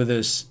gone over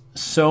this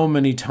so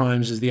many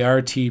times, is the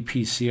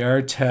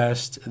RT-PCR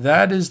test.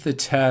 That is the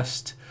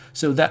test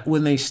so that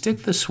when they stick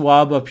the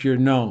swab up your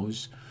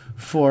nose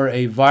for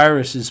a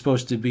virus is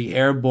supposed to be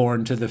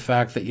airborne to the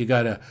fact that you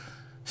got to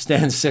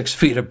stand 6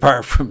 feet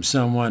apart from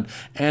someone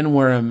and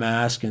wear a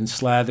mask and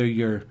slather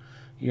your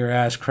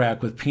ass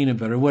crack with peanut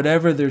butter,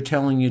 whatever they're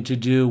telling you to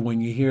do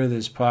when you hear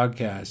this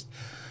podcast.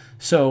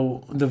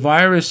 So the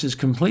virus is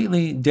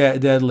completely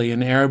deadly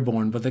and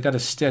airborne, but they got to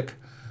stick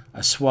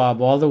a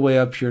swab all the way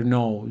up your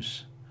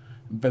nose,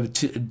 but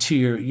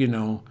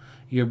to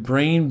your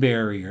brain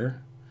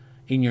barrier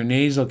in your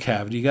nasal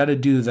cavity. You got to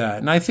do that.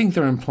 And I think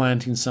they're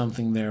implanting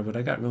something there, but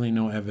I got really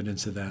no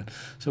evidence of that.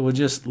 So we'll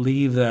just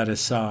leave that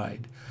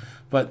aside.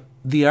 But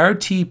the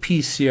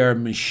RT-PCR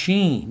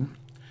machine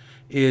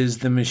is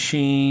the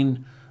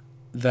machine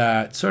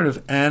that sort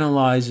of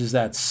analyzes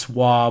that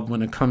swab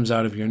when it comes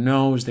out of your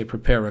nose. They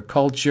prepare a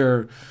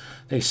culture.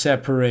 They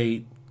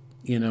separate,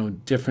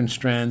 different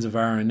strands of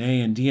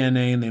RNA and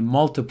DNA, and they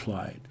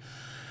multiply it.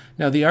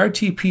 Now, the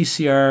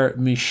RT-PCR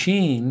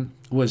machine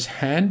was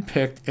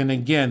handpicked, and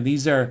again,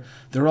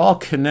 they're all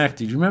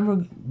connected. You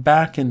remember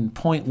back in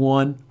point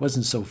 1,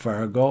 wasn't so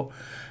far ago,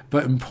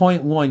 but in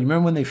point 1, you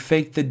remember when they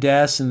faked the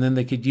deaths and then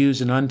they could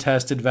use an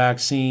untested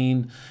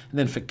vaccine, and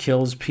then if it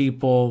kills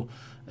people,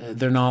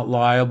 they're not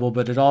liable,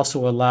 but it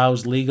also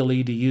allows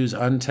legally to use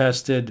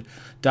untested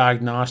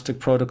diagnostic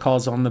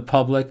protocols on the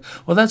public.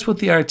 Well, that's what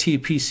the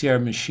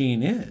RT-PCR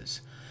machine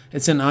is.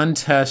 It's an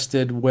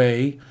untested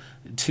way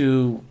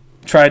to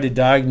try to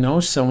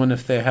diagnose someone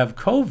if they have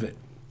COVID.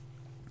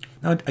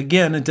 Now,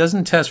 again, it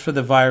doesn't test for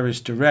the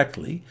virus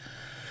directly.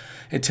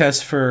 It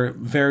tests for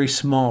very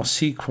small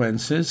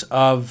sequences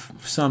of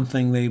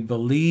something they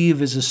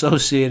believe is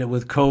associated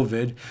with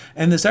COVID.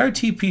 And this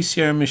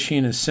RT-PCR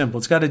machine is simple.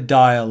 It's got a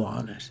dial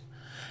on it.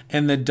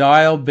 And the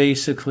dial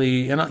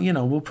basically, and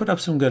we'll put up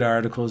some good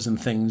articles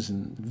and things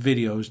and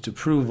videos to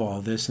prove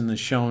all this in the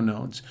show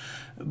notes.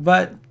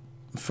 But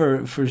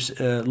for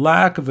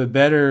lack of a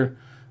better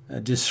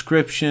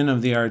description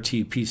of the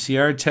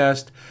RT-PCR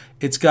test,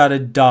 it's got a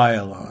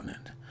dial on it.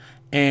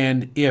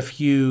 And if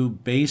you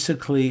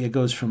it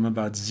goes from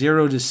about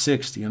 0 to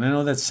 60. And I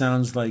know that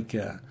sounds like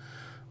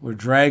we're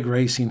drag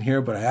racing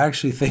here, but I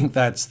actually think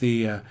that's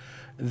the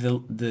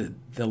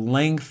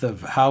length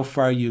of how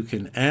far you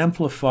can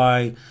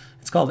amplify.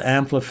 It's called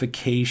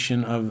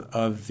amplification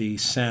of the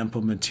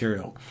sample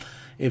material.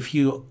 If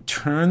you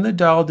turn the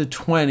dial to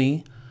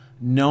 20,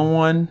 no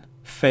one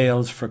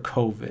fails for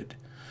COVID.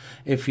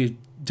 If you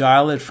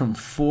dial it from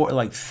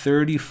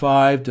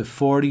 35 to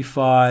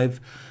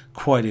 45,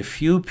 quite a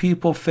few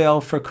people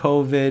fail for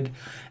COVID.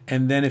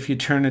 And then if you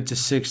turn it to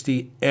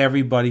 60,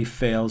 everybody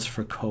fails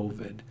for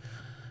COVID.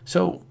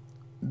 So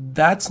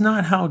that's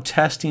not how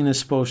testing is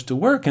supposed to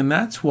work. And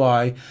that's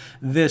why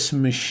this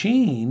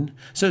machine,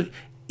 so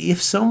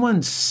if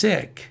someone's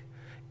sick,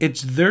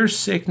 it's their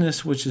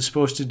sickness which is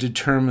supposed to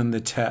determine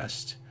the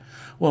test.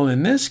 Well,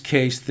 in this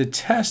case, the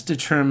test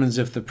determines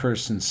if the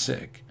person's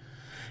sick.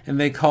 And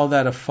they call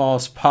that a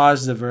false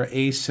positive or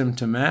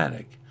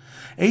asymptomatic.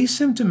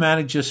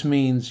 Asymptomatic just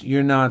means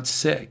you're not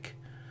sick.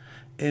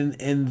 And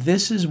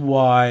this is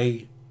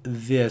why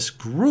this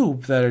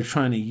group that are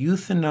trying to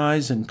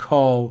euthanize and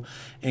cull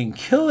and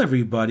kill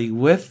everybody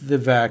with the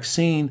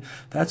vaccine,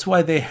 that's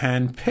why they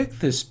handpick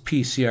this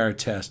PCR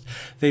test.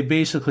 They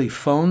basically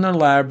phone their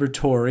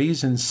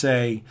laboratories and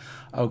say,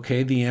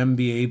 okay, the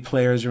NBA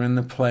players are in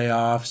the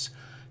playoffs,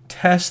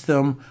 test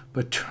them,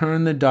 but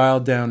turn the dial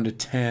down to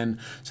 10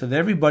 so that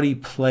everybody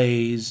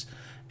plays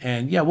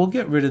And yeah, we'll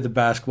get rid of the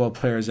basketball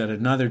players at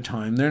another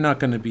time. They're not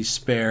going to be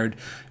spared.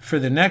 For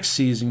the next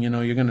season,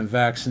 you're going to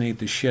vaccinate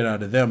the shit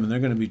out of them, and they're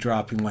going to be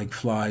dropping like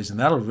flies, and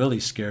that'll really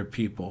scare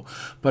people.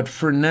 But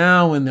for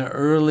now, in the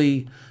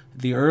early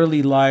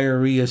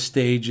diarrhea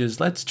stages,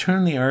 let's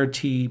turn the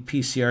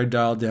RT-PCR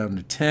dial down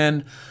to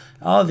 10.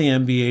 All the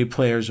NBA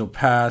players will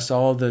pass,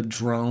 all the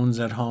drones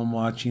at home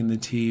watching the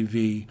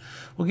TV.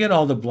 We'll get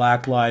all the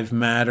Black Lives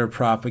Matter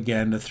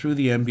propaganda through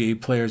the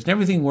NBA players, and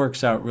everything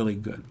works out really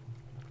good.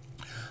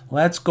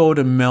 Let's go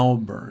to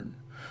Melbourne.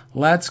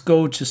 Let's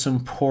go to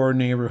some poor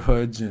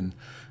neighborhoods, and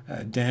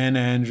Dan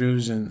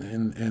Andrews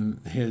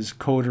and his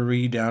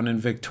coterie down in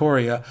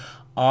Victoria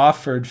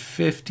offered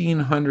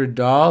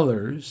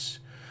 $1,500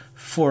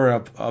 for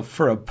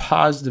a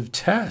positive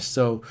test.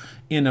 So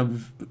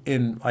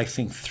in I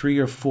think 3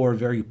 or 4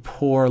 very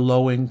poor,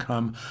 low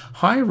income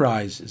high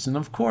rises, and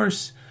of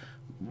course,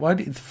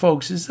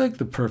 folks, it's like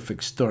the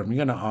perfect storm.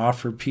 You're going to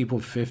offer people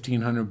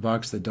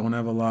 $1,500 that don't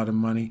have a lot of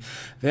money.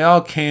 They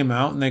all came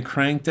out and they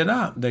cranked it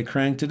up. They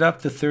cranked it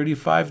up to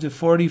 35 to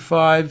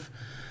 45.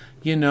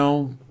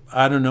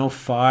 I don't know,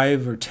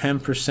 5 or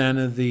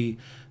 10% of the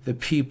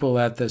people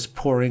at this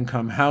poor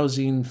income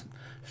housing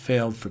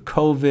failed for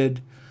COVID.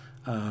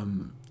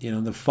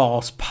 The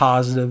false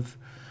positive,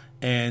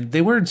 and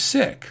they weren't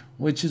sick,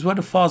 which is what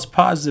a false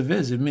positive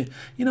is.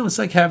 It's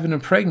like having a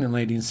pregnant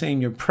lady and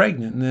saying you're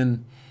pregnant, and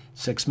then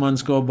 6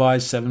 months go by,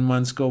 7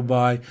 months go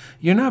by.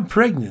 You're not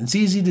pregnant. It's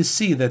easy to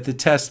see that the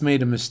test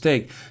made a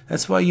mistake.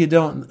 That's why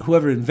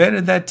whoever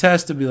invented that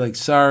test will be like,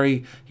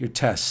 sorry, your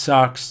test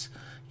sucks.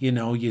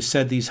 You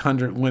said these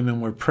 100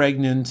 women were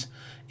pregnant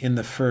in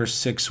the first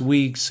 6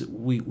 weeks.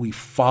 We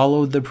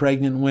followed the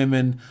pregnant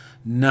women.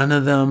 None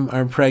of them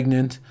are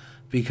pregnant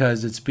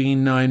because it's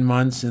been 9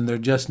 months and they're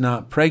just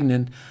not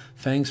pregnant.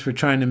 Thanks for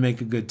trying to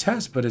make a good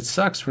test, but it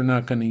sucks. We're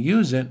not going to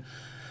use it.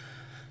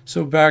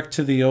 So back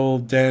to the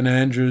old Dan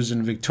Andrews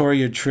and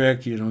Victoria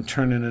trick,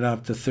 turning it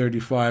up to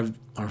 35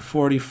 or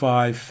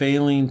 45,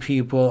 failing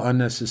people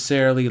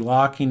unnecessarily,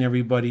 locking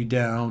everybody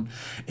down.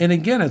 And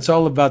again, it's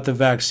all about the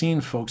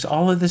vaccine, folks.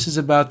 All of this is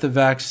about the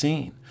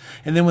vaccine.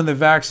 And then when the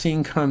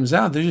vaccine comes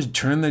out, they just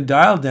turn the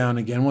dial down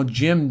again. Well,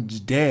 Jim's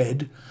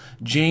dead.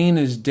 Jane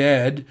is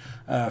dead.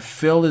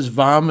 Phil is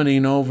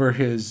vomiting over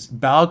his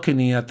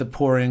balcony at the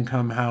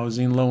poor-income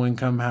housing,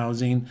 low-income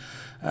housing.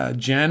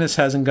 Janice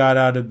hasn't got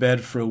out of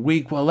bed for a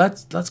week. Well,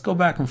 let's go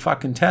back and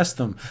fucking test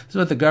them. This is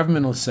what the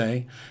government will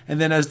say.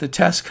 And then as the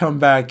tests come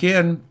back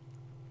in,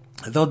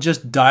 they'll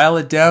just dial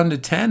it down to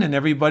 10 and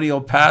everybody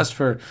will pass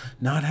for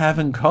not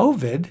having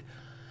COVID.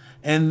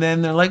 And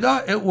then they're like,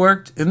 oh, it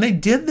worked. And they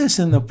did this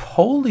in the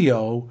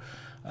polio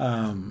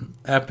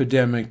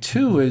epidemic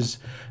too, is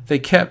they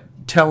kept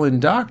telling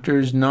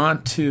doctors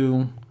not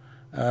to...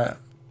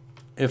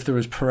 if there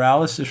was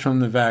paralysis from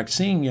the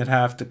vaccine, you'd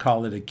have to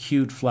call it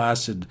acute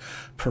flaccid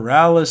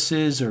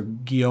paralysis or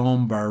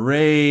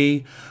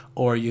Guillain-Barré,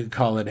 or you could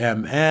call it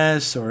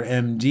MS or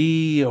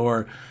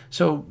MD.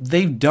 So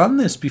they've done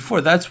this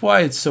before. That's why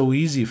it's so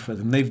easy for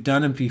them. They've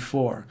done it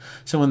before.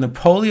 So when the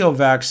polio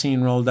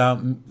vaccine rolled out,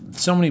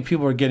 so many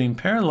people were getting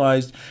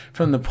paralyzed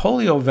from the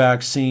polio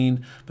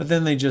vaccine, but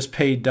then they just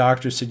paid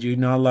doctors, said you're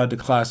not allowed to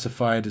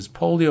classify it as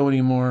polio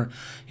anymore.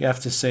 You have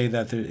to say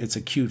that it's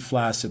acute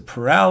flaccid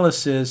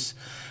paralysis.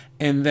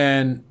 And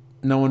then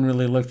no one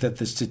really looked at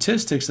the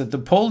statistics that the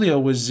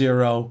polio was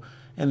 0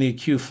 and the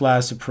acute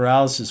flaccid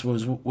paralysis,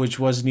 which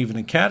wasn't even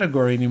a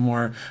category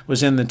anymore,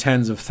 was in the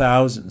tens of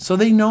thousands. So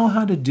they know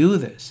how to do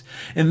this.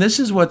 And this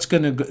is what's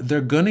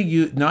they're going to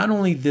use. Not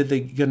only did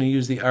they going to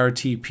use the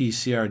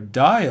RT-PCR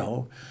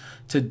dial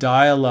to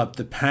dial up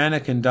the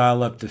panic and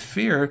dial up the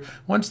fear,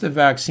 once the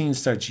vaccine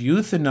starts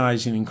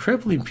euthanizing and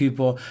crippling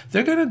people,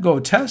 they're going to go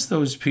test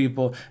those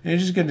people, and they're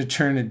just going to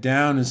turn it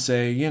down and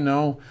say,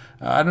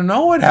 I don't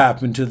know what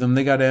happened to them.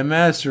 They got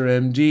MS or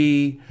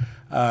MD.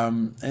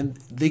 And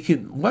they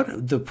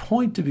what the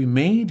point to be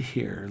made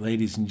here,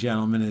 ladies and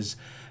gentlemen, is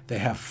they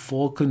have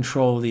full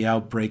control of the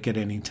outbreak at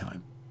any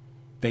time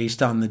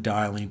based on the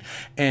dialing.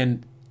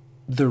 And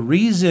the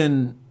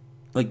reason,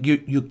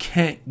 you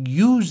can't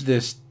use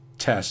this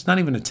test, not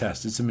even a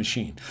test, it's a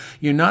machine.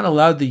 You're not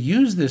allowed to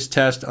use this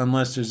test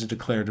unless there's a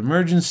declared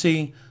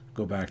emergency.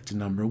 Go back to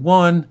number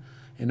 1.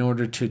 In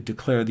order to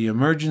declare the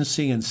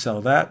emergency and sell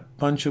that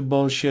bunch of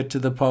bullshit to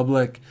the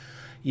public,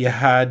 you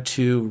had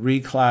to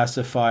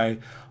reclassify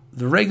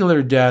the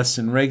regular deaths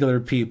and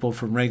regular people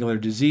from regular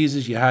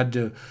diseases. You had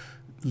to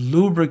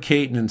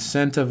lubricate and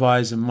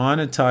incentivize and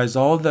monetize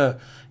all the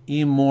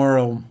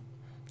immoral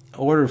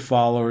order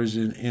followers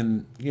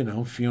in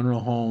funeral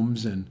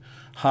homes and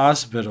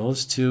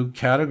hospitals to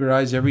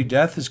categorize every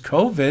death as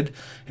COVID,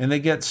 and they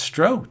get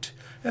stroked.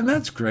 And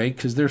that's great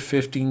because their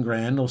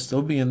 $15,000 will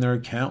still be in their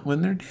account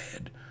when they're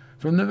dead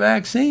from the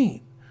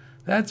vaccine.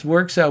 That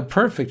works out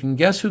perfect. And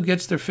guess who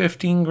gets their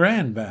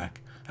 $15,000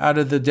 back out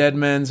of the dead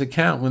man's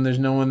account when there's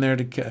no one there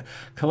to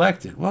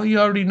collect it? Well, you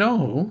already know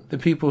who. The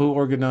people who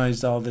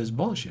organized all this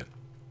bullshit.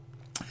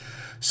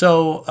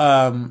 So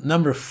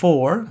number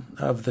 4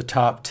 of the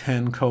top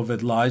 10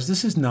 COVID lies.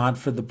 This is not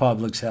for the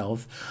public's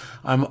health.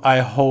 I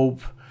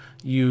hope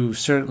you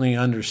certainly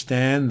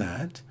understand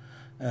that.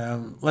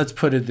 Let's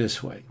put it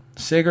this way.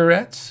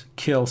 Cigarettes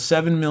kill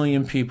 7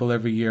 million people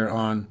every year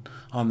on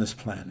this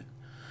planet.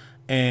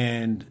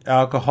 And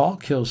alcohol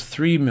kills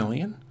 3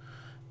 million.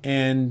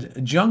 And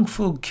junk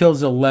food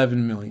kills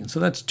 11 million.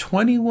 So that's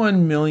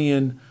 21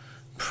 million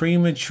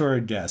premature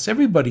deaths.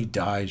 Everybody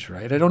dies,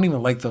 right? I don't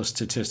even like those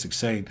statistics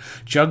saying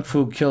junk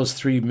food kills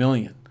 3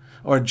 million.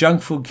 Or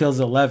junk food kills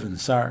 11,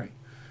 sorry.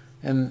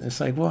 And it's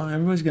like, well,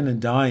 everybody's going to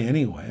die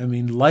anyway. I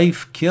mean,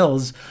 life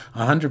kills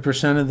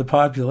 100% of the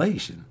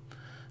population.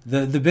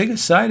 The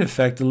biggest side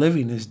effect of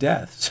living is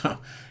death. So,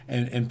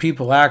 and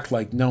people act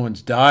like no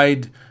one's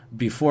died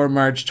before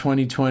March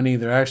 2020.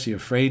 They're actually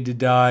afraid to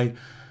die.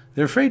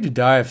 They're afraid to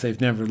die if they've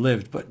never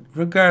lived. But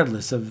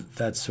regardless of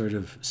that sort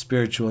of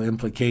spiritual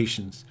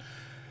implications,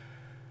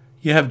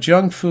 you have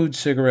junk food,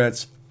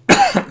 cigarettes.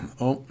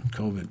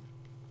 COVID.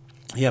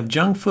 You have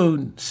junk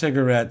food,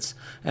 cigarettes,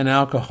 and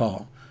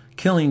alcohol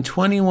killing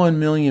 21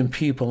 million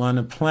people on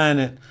a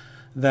planet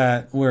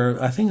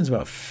where I think it's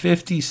about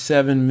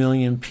 57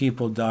 million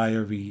people die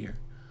every year.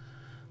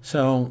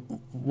 So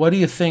what do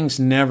you think's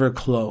never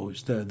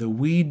closed? The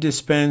weed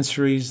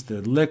dispensaries,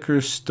 the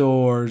liquor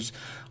stores,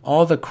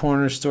 all the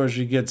corner stores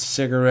where you get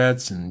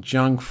cigarettes and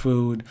junk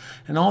food,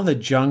 and all the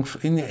junk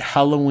food.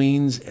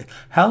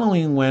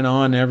 Halloween went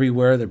on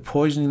everywhere. They're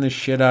poisoning the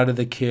shit out of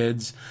the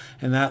kids,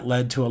 and that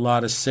led to a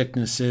lot of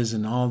sicknesses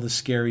and all the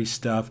scary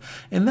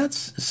stuff. And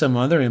that's some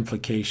other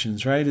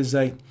implications, right? Is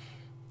that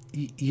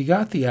you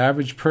got the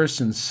average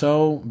person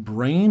so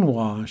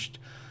brainwashed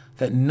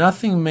that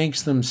nothing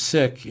makes them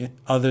sick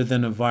other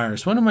than a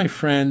virus. One of my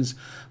friends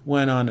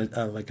went on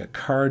a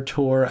car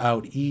tour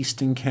out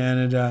east in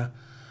Canada.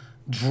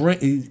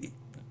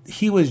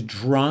 He was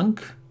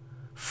drunk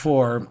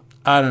for,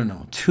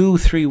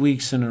 2-3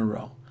 weeks in a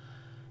row.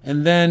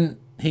 And then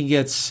he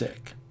gets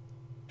sick.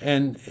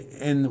 And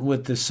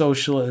with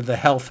the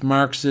health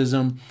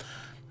Marxism,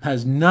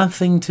 has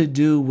nothing to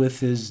do with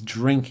his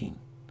drinking.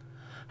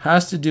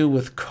 Has to do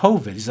with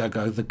COVID. He's like,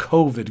 the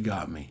COVID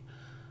got me.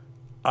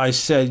 I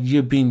said,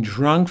 you've been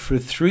drunk for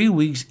 3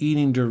 weeks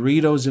eating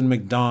Doritos and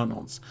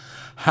McDonald's.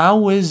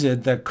 How is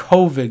it that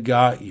COVID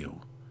got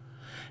you?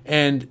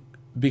 And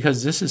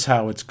because this is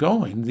how it's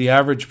going, the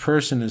average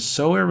person is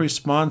so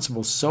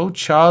irresponsible, so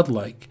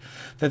childlike,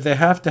 that they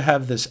have to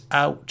have this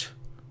out.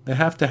 They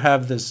have to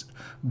have this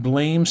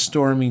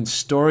blame-storming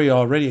story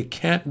already. It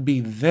can't be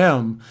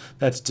them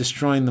that's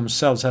destroying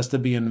themselves. It has to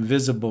be an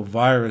invisible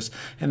virus.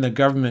 And the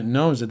government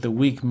knows that the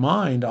weak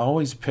mind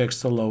always picks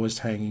the lowest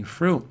hanging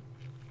fruit.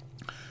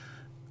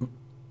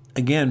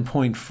 Again,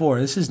 point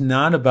 4, this is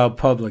not about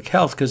public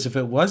health, because if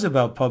it was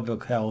about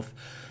public health,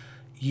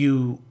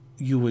 you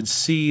would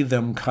see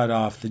them cut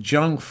off the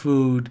junk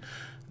food,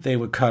 they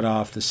would cut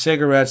off the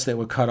cigarettes, they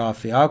would cut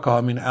off the alcohol.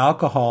 I mean,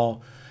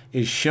 alcohol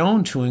is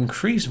shown to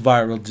increase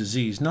viral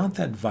disease. Not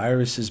that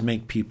viruses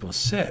make people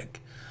sick.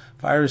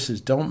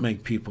 Viruses don't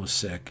make people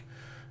sick.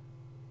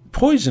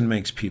 Poison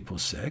makes people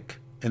sick.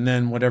 And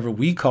then whatever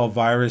we call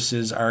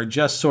viruses are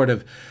just sort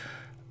of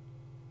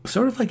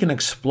like an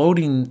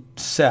exploding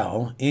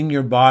cell in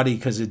your body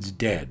because it's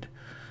dead.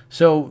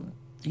 So,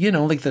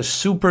 like the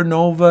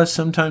supernova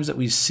sometimes that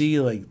we see,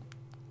 like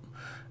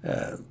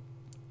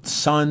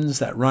suns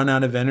that run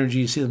out of energy,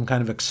 you see them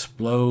kind of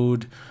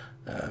explode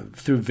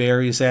through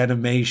various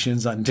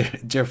animations on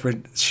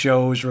different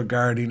shows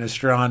regarding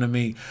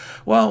astronomy.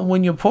 Well,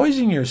 when you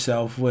poison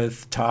yourself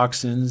with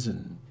toxins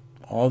and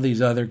all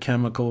these other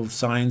chemical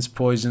science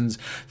poisons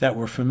that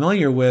we're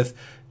familiar with,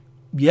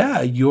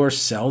 your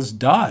cells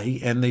die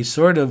and they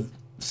sort of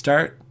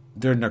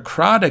they're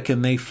necrotic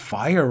and they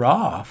fire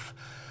off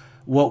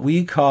what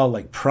we call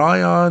like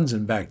prions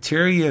and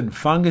bacteria and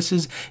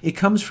funguses. It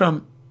comes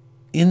from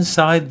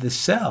inside the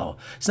cell.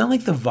 It's not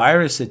like the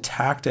virus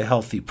attacked a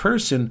healthy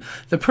person.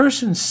 The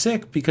person's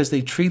sick because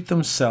they treat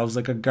themselves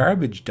like a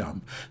garbage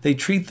dump. They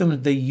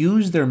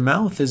use their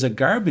mouth as a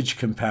garbage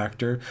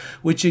compactor,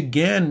 which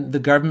again, the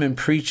government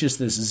preaches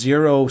this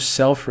zero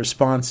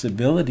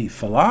self-responsibility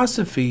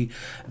philosophy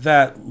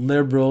that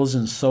liberals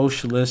and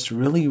socialists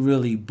really,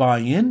 really buy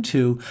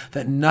into,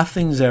 that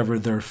nothing's ever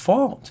their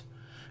fault.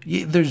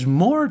 There's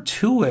more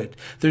to it.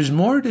 There's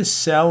more to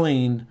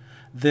selling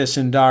this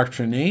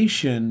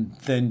indoctrination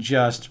than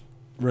just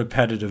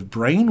repetitive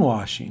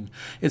brainwashing.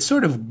 It's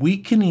sort of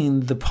weakening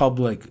the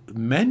public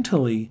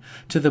mentally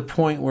to the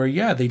point where,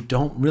 they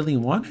don't really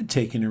want to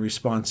take any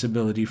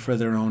responsibility for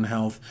their own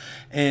health.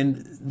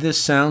 And this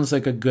sounds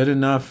like a good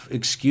enough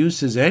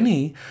excuse as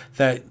any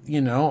that,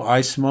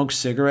 I smoke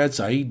cigarettes,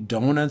 I eat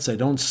donuts, I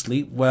don't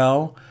sleep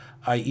well,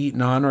 I eat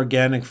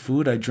non-organic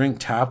food, I drink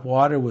tap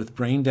water with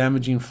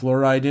brain-damaging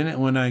fluoride in it.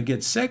 When I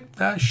get sick,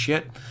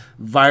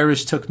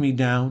 virus took me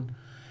down.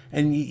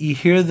 And you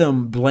hear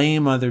them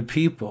blame other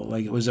people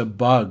like it was a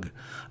bug.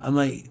 I'm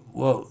like,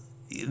 well,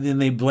 then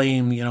they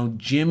blame,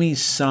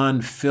 Jimmy's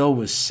son Phil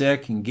was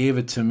sick and gave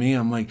it to me.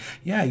 I'm like,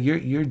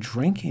 you're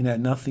drinking,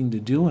 had nothing to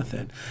do with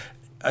it.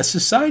 A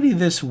society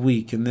this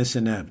weak and this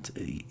inept,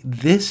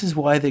 this is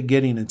why they're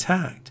getting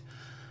attacked.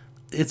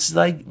 it's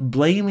like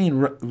blaming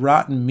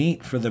rotten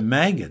meat for the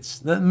maggots.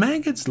 The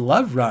maggots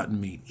love rotten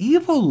meat.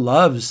 Evil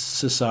loves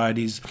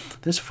societies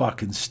this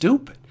fucking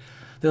stupid.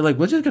 They're like,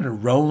 we're just going to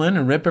roll in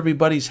and rip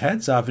everybody's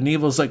heads off. And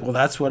evil's like, well,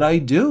 that's what I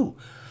do.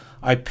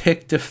 I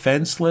pick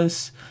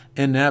defenseless,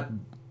 inept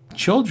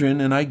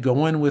children, and I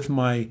go in with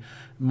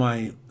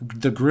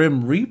the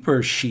Grim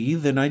Reaper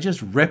sheath, and I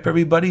just rip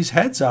everybody's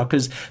heads off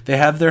because they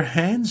have their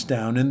hands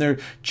down and they're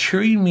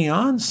cheering me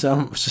on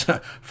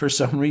for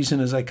some reason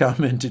as I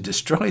come in to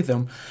destroy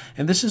them.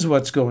 And this is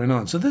what's going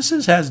on. So this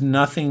has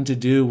nothing to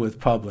do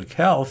with public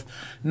health,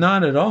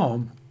 not at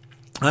all.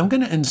 I'm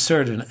going to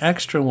insert an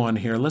extra one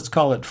here. Let's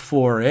call it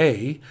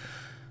 4A.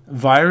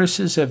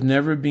 Viruses have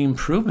never been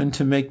proven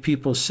to make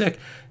people sick.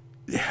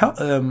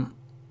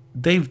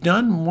 They've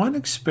done one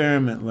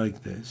experiment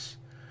like this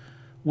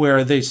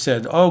where they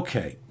said,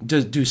 okay,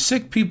 do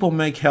sick people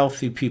make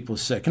healthy people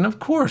sick? And of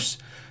course,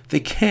 they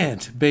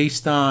can't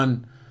based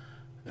on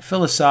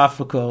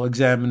philosophical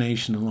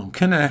examination alone.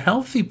 Can a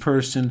healthy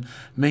person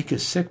make a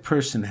sick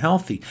person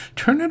healthy?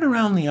 Turn it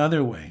around the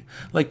other way.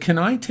 Like, can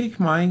I take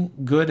my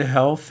good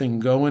health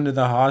and go into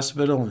the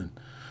hospital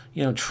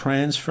and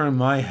transfer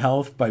my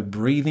health by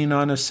breathing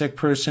on a sick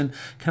person?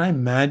 Can I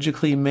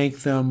magically make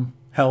them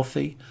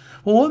healthy?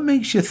 Well, what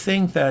makes you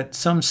think that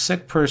some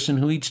sick person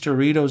who eats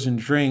Doritos and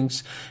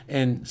drinks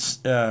and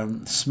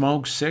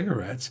smokes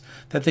cigarettes,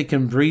 that they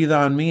can breathe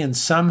on me and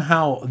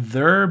somehow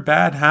their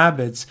bad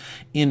habits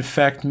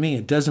infect me?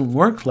 It doesn't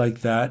work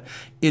like that.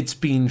 It's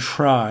being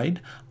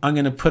tried. I'm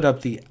going to put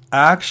up the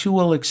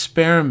actual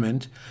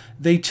experiment.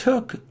 They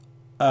took,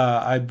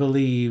 I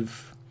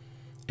believe,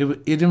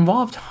 it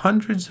involved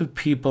hundreds of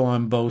people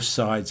on both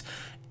sides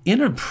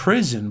in a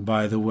prison,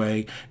 by the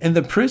way, and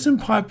the prison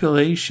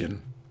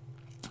population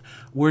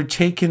were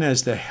taken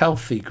as the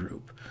healthy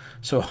group.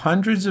 So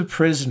hundreds of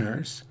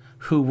prisoners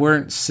who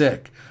weren't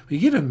sick.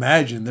 You can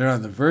imagine they're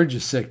on the verge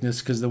of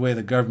sickness because the way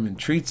the government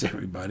treats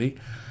everybody.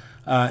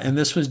 And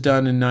this was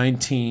done in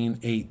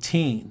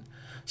 1918.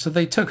 So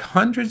they took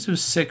hundreds of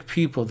sick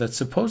people that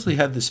supposedly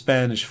had the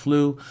Spanish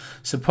flu.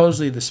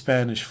 Supposedly the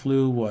Spanish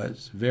flu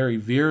was very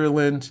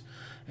virulent.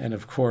 And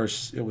of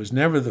course, it was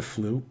never the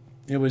flu.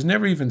 It was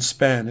never even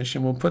Spanish.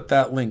 And we'll put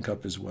that link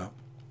up as well.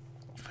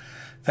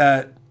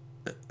 That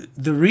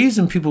the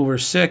reason people were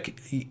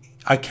sick,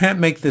 I can't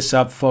make this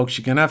up, folks.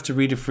 You're going to have to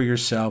read it for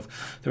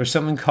yourself. There was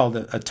something called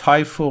a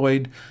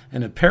typhoid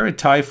and a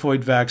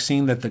paratyphoid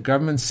vaccine that the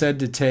government said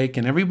to take,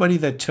 and everybody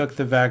that took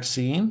the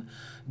vaccine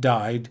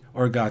died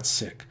or got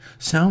sick.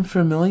 Sound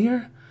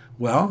familiar?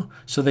 Well,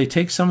 so they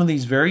take some of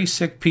these very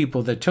sick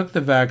people that took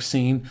the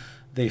vaccine.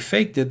 They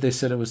faked it. They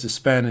said it was the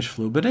Spanish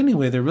flu. But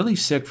anyway, they're really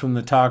sick from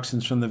the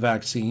toxins from the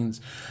vaccines.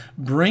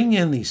 Bring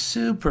in these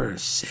super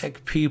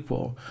sick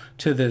people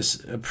to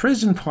this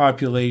prison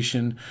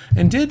population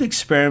and did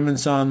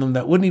experiments on them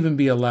that wouldn't even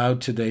be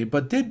allowed today,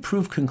 but did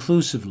prove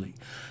conclusively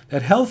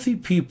that healthy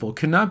people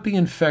cannot be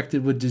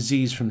infected with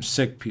disease from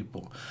sick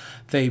people.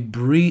 They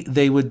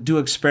would do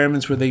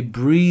experiments where they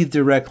breathe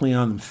directly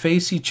on them,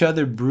 face each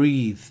other,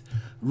 breathe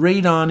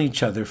right on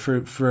each other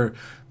for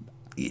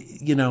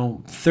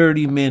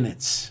 30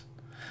 minutes.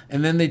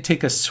 And then they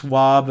take a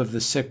swab of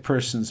the sick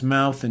person's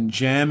mouth and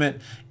jam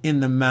it in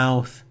the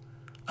mouth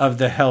of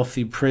the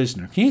healthy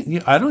prisoner.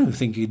 I don't even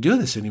think you do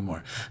this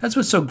anymore. That's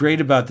what's so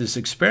great about this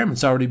experiment.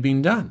 It's already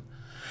being done.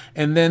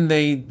 And then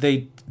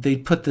they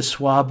put the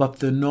swab up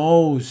the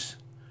nose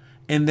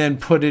and then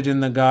put it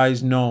in the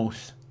guy's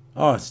nose.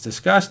 Oh, it's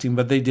disgusting,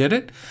 but they did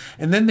it.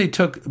 And then they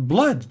took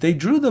blood. They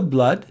drew the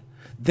blood.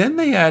 Then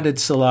they added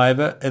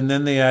saliva, and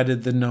then they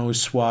added the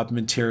nose swab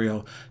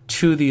material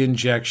to the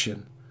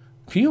injection.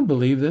 Can you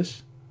believe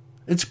this?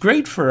 It's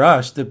great for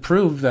us to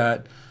prove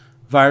that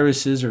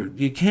viruses, or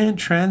you can't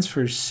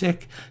transfer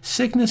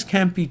sickness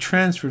can't be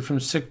transferred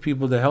from sick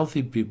people to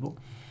healthy people.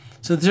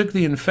 So they took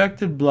the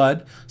infected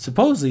blood,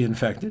 supposedly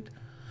infected,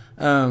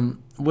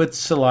 with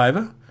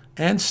saliva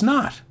and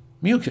snot,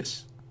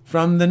 mucus,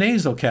 from the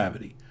nasal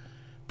cavity.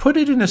 Put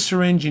it in a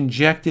syringe,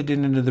 injected it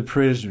into the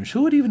prisoners.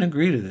 Who would even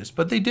agree to this?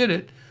 But they did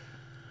it.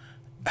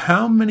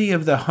 How many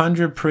of the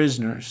 100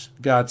 prisoners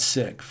got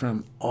sick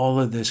from all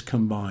of this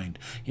combined?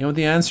 You know what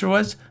the answer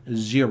was?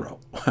 0.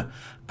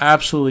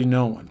 Absolutely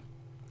no one.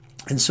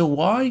 And so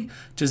why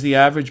does the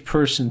average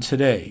person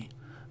today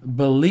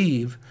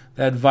believe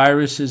that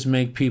viruses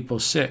make people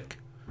sick?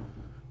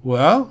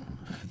 Well,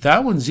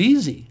 that one's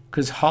easy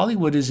because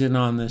Hollywood is in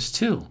on this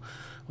too.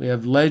 We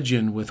have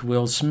Legend with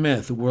Will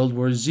Smith, World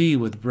War Z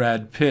with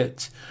Brad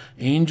Pitt,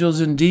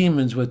 Angels and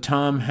Demons with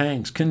Tom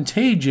Hanks,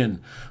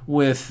 Contagion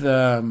with,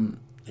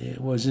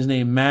 what was his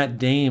name, Matt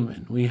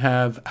Damon. We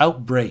have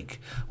Outbreak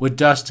with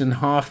Dustin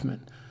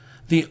Hoffman.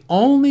 The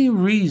only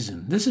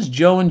reason, this is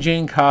Joe and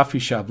Jane Coffee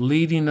Shop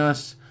leading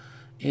us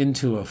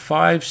into a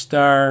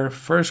 5-star,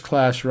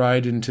 first-class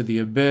ride into the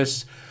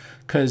abyss,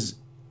 because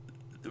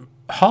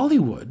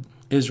Hollywood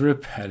is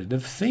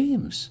repetitive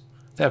themes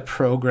that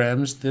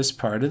programs this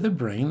part of the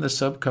brain, the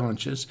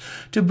subconscious,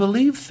 to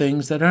believe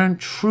things that aren't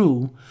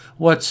true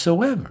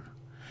whatsoever.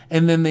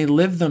 And then they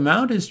live them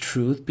out as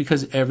truth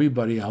because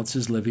everybody else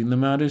is living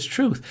them out as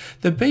truth.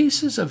 The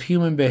basis of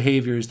human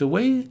behavior is the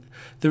way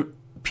the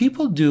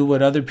people do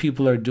what other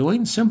people are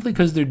doing simply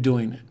because they're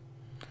doing it.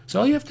 So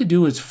all you have to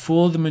do is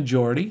fool the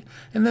majority,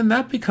 and then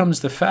that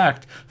becomes the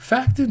fact.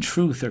 Fact and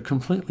truth are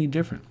completely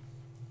different.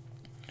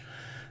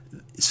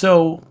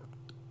 So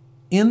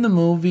in the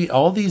movie,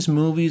 all these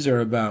movies are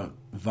about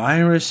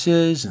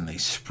viruses, and they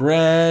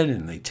spread,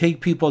 and they take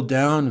people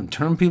down and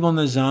turn people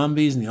into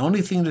zombies, and the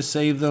only thing to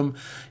save them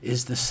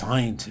is the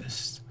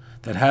scientists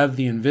that have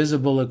the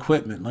invisible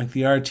equipment, like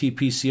the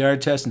RT-PCR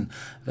test and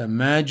the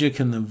magic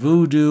and the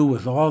voodoo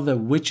with all the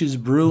witch's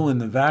brew and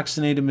the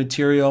vaccinated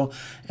material,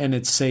 and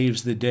it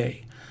saves the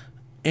day.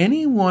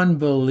 Anyone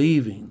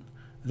believing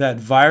that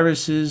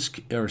viruses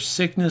or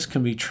sickness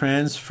can be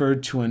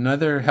transferred to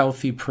another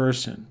healthy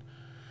person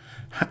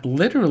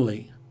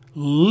literally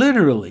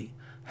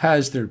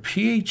has their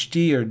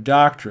PhD or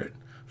doctorate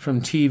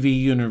from TV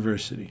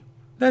University.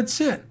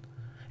 That's it.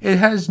 It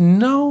has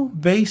no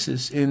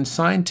basis in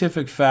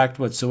scientific fact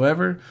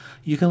whatsoever.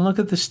 You can look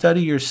at the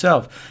study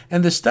yourself.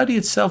 And the study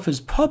itself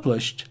is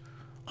published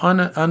in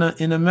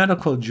a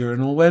medical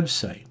journal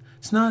website.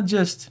 It's not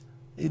just,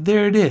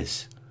 there it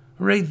is,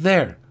 right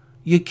there.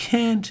 You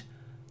can't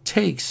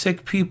take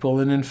sick people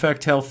and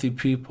infect healthy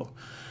people.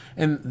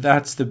 And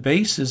that's the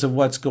basis of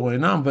what's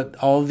going on. But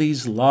all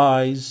these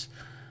lies,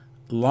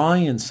 lie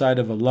inside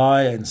of a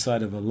lie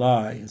inside of a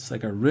lie. It's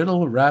like a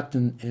riddle wrapped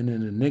in an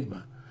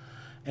enigma.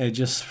 And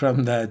just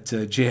from that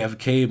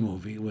JFK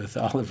movie with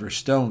Oliver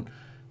Stone.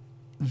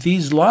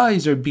 These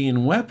lies are being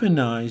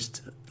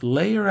weaponized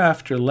layer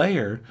after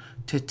layer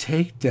to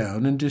take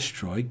down and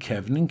destroy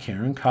Kevin and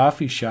Karen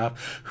Coffee Shop,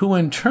 who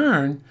in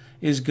turn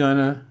is going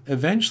to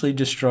eventually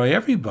destroy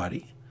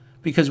everybody.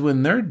 Because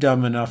when they're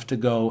dumb enough to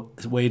go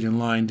wait in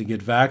line to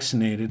get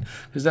vaccinated,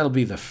 because that'll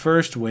be the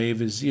first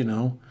wave is,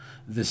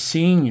 the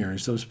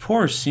seniors, those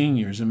poor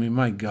seniors. I mean,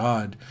 my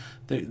God,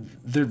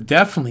 they're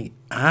definitely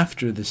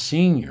after the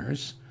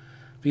seniors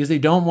because they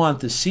don't want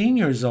the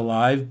seniors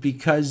alive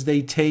because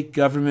they take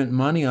government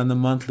money on the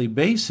monthly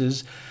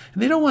basis.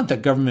 And they don't want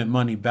that government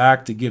money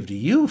back to give to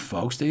you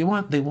folks. They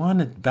want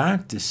it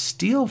back to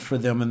steal for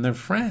them and their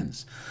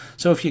friends.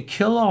 So if you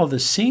kill all the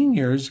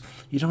seniors,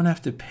 you don't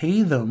have to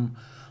pay them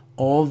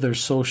all their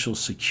Social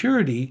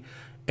Security,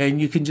 and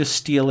you can just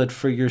steal it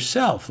for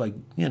yourself, like,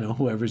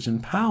 whoever's in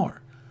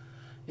power.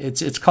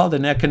 It's called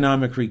an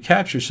economic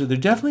recapture, so they're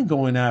definitely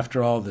going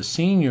after all the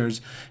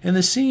seniors, and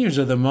the seniors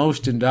are the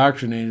most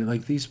indoctrinated,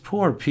 like these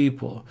poor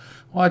people,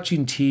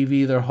 watching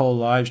TV their whole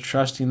lives,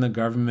 trusting the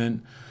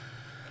government.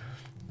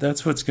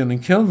 That's what's going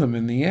to kill them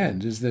in the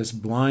end, is this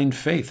blind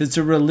faith. It's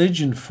a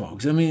religion,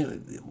 folks. I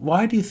mean,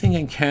 why do you think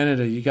in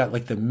Canada you got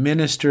like the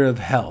Minister of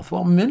Health?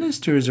 Well,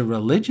 minister is a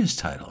religious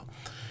title.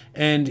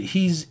 And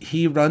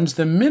he runs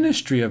the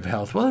Ministry of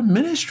Health. Well, a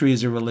ministry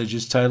is a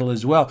religious title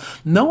as well.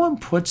 No one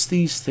puts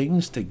these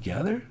things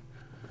together.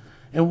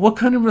 And what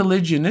kind of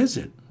religion is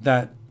it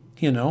that,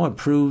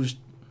 approves?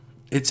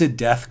 It's a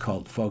death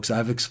cult, folks.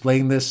 I've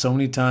explained this so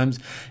many times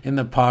in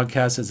the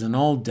podcast. It's an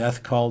old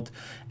death cult.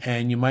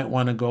 And you might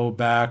want to go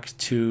back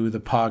to the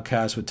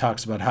podcast which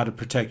talks about how to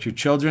protect your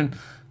children.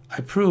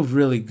 I prove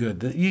really good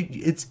that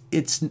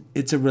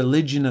it's a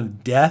religion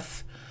of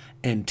death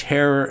and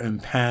terror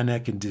and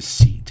panic and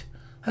deceit.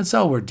 That's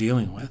all we're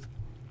dealing with.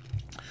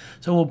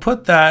 So we'll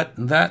put that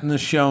in the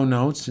show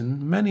notes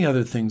and many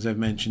other things I've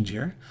mentioned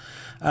here.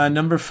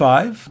 Number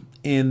 5,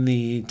 in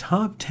the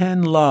top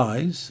 10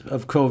 lies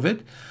of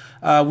COVID,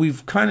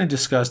 we've kind of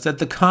discussed that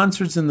the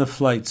concerts and the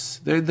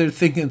flights, they're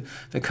thinking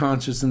the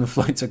concerts and the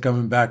flights are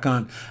coming back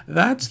on.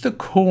 That's the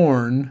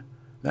corn,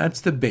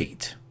 that's the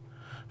bait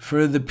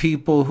for the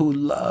people who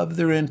love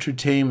their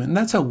entertainment. And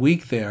that's how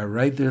weak they are,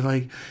 right? They're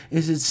like,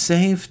 is it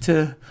safe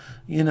to,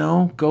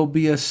 go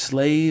be a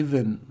slave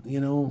and,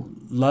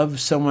 love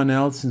someone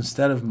else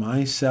instead of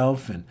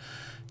myself and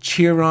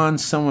cheer on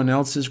someone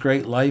else's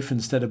great life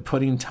instead of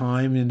putting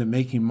time into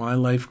making my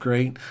life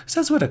great? Because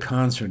that's what a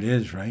concert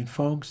is, right,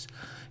 folks?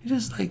 You're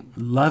just like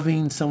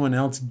loving someone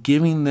else,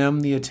 giving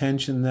them the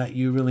attention that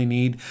you really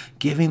need,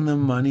 giving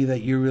them money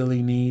that you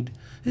really need.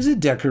 Is a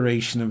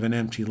decoration of an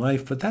empty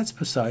life, but that's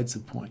besides the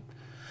point.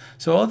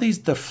 So all the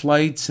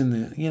flights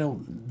and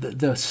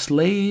the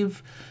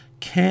slave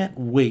can't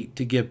wait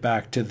to get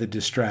back to the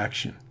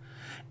distraction.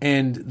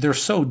 And they're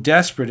so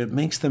desperate, it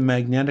makes the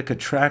magnetic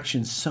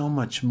attraction so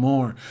much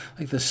more.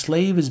 Like the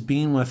slave is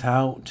being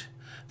without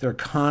their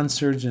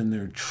concerts and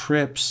their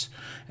trips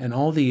and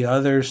all the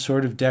other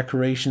sort of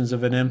decorations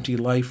of an empty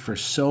life for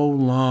so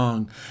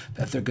long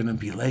that they're going to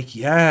be like,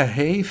 yeah,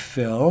 hey,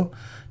 Phil,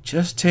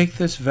 just take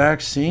this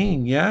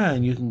vaccine,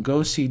 and you can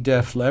go see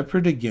Def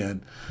Leppard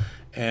again.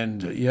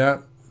 And,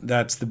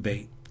 that's the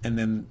bait. And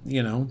then,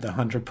 the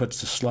hunter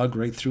puts the slug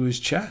right through his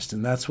chest,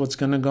 and that's what's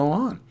going to go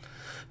on.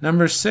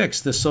 Number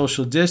 6, the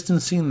social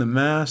distancing, the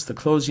masks, the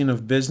closing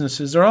of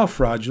businesses are all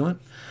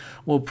fraudulent.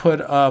 We'll put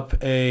up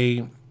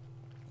a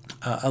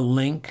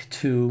link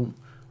to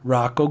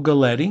Rocco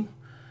Galletti,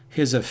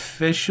 his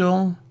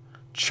official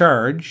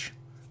charge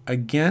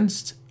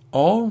against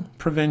all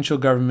provincial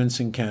governments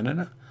in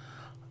Canada,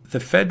 the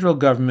federal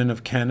government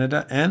of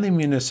Canada, and the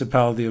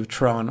municipality of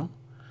Toronto,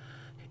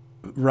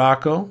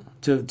 Rocco,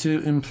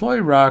 to employ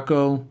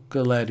Rocco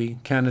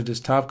Galletti, Canada's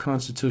top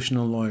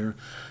constitutional lawyer.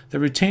 The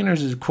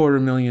retainers is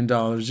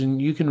 $250,000,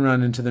 and you can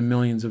run into the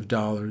millions of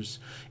dollars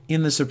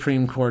in the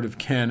Supreme Court of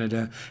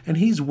Canada. And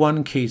he's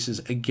won cases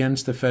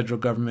against the federal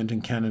government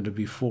in Canada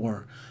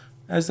before,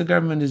 as the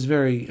government is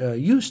very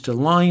used to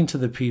lying to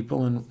the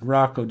people, and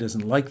Rocco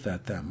doesn't like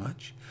that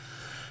much.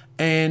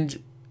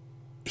 And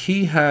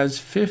he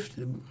has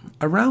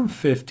around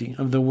 50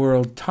 of the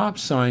world's top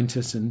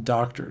scientists and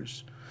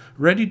doctors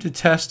ready to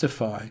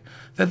testify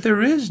that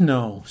there is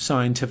no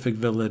scientific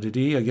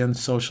validity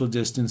against social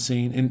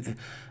distancing,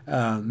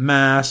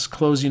 masks,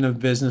 closing of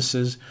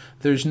businesses.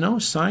 There's no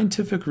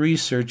scientific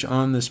research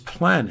on this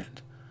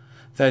planet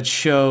that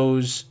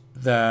shows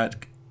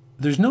that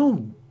there's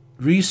no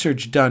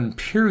research done,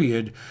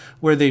 period,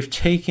 where they've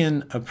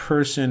taken a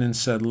person and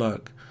said,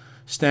 look,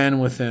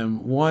 stand with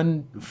him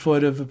 1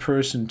 foot of a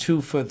person,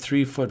 2 foot,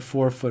 3 foot,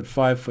 4 foot,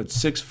 5 foot,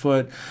 6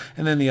 foot,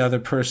 and then the other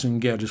person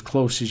get as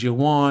close as you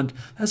want.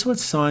 That's what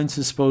scientists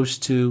are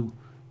supposed to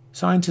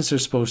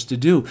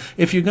do.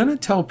 If you're going to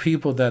tell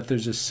people that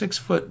there's a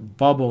 6-foot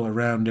bubble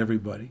around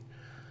everybody,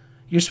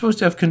 you're supposed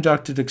to have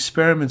conducted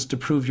experiments to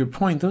prove your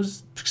point.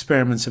 Those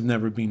experiments have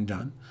never been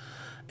done.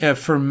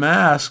 For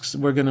masks,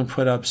 we're going to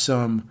put up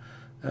some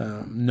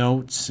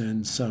notes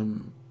and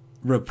some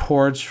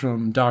reports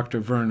from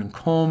Dr. Vernon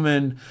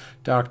Coleman,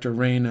 Dr.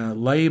 Rima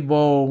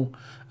Labo,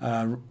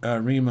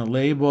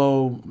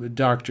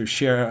 Dr.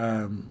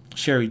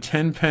 Sherry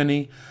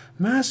Tenpenny.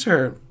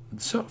 Master,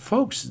 so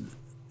folks,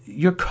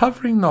 you're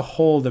covering the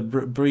hole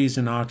that breathes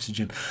in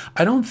oxygen.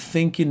 I don't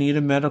think you need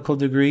a medical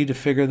degree to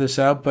figure this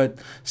out, but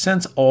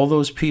since all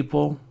those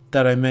people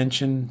that I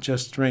mentioned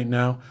just right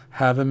now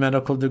have a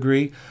medical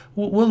degree,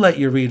 we'll let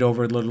you read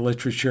over a little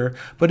literature.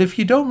 But if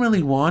you don't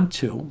really want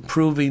to,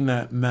 proving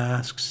that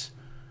masks,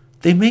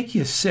 they make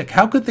you sick.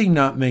 How could they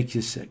not make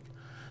you sick?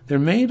 They're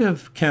made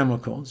of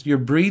chemicals. You're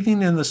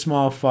breathing in the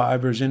small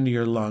fibers into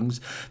your lungs.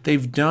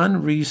 They've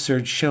done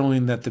research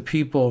showing that the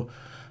people,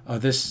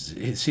 this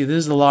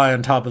is the lie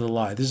on top of the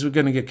lie. This is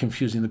going to get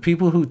confusing. The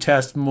people who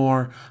test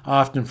more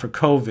often for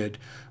COVID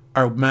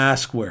are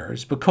mask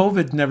wearers. But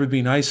COVID's never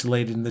been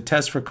isolated, and the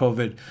test for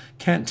COVID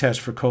can't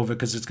test for COVID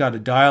because it's got a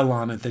dial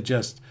on it that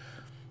just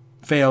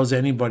fails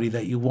anybody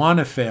that you want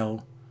to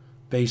fail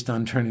based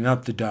on turning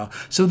up the dial.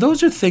 So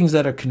those are things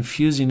that are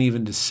confusing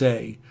even to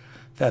say,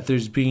 that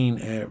there's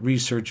been a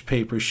research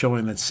paper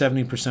showing that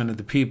 70% of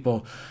the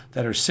people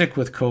that are sick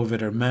with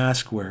COVID are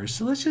mask wearers.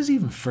 So let's just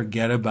even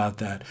forget about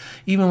that.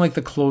 Even like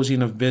the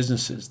closing of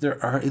businesses.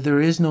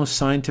 There is no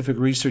scientific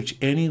research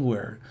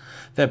anywhere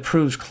that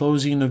proves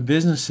closing of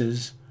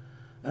businesses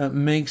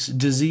makes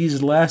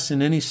disease less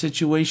in any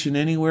situation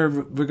anywhere,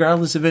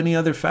 regardless of any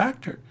other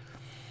factor.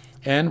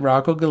 And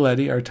Rocco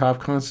Galletti, our top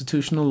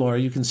constitutional lawyer,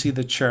 you can see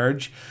the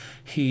charge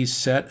he's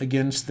set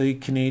against the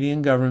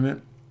Canadian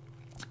government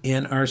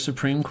in our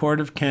Supreme Court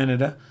of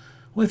Canada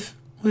with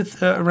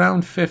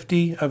around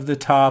 50 of the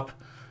top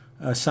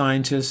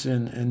scientists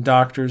and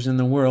doctors in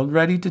the world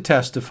ready to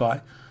testify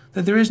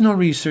that there is no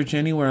research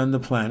anywhere on the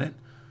planet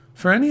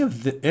for any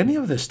of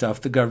the stuff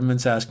the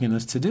government's asking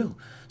us to do.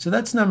 So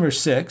that's number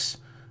 6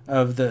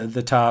 of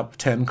the top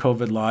 10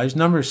 COVID lies.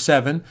 Number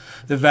 7,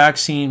 the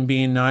vaccine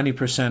being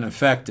 90%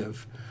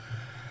 effective.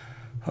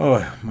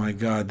 Oh my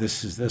God,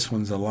 this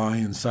one's a lie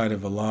inside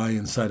of a lie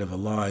inside of a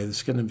lie.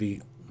 There's going to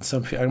be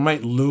I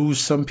might lose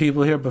some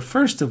people here, but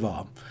first of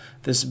all,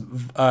 this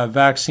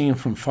vaccine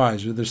from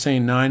Pfizer, they're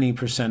saying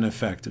 90%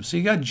 effective. So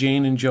you got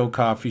Jane and Joe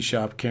Coffee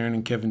Shop, Karen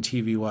and Kevin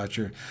TV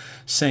Watcher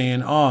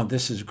saying, oh,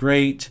 this is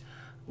great.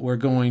 We're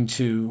going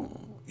to,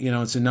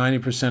 it's a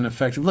 90%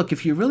 effective. Look,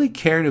 if you really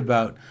cared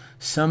about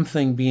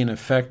something being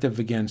effective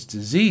against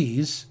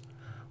disease,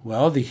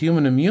 well, the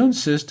human immune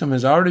system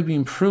has already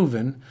been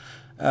proven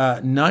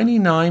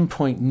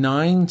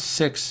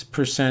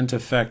 99.96%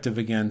 effective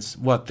against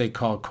what they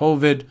call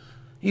COVID,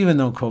 even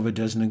though COVID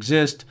doesn't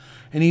exist,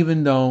 and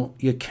even though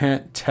you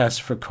can't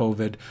test for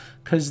COVID,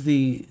 because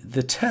the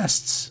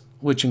tests,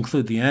 which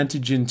include the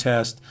antigen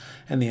test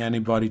and the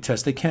antibody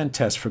test, they can't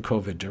test for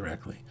COVID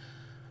directly.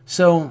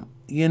 So,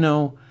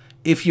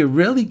 if you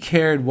really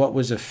cared what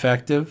was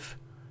effective,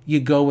 you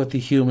go with the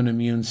human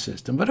immune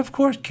system. But of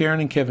course,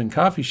 Karen and Kevin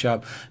Coffee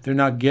Shop, they're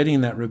not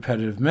getting that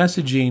repetitive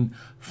messaging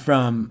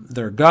from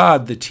their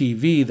God, the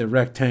TV, the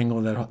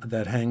rectangle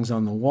that hangs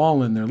on the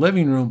wall in their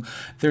living room.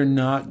 They're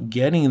not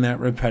getting that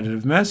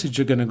repetitive message.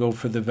 They're going to go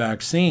for the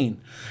vaccine.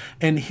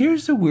 And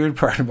here's the weird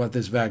part about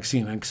this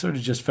vaccine. I sort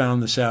of just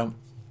found this out.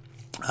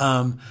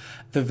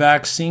 The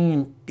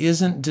vaccine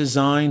isn't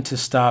designed to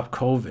stop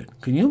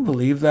COVID. Can you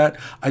believe that?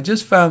 I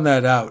just found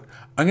that out.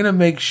 I'm going to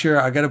make sure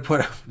I got to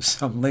put up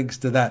some links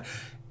to that.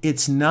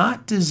 It's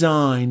not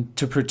designed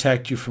to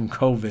protect you from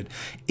COVID.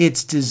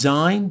 It's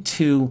designed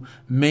to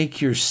make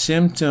your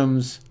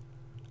symptoms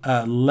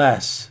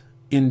less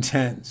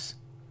intense.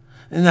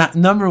 And that,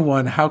 number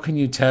one, how can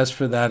you test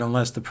for that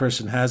unless the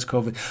person has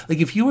COVID? Like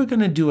if you were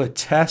going to do a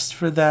test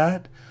for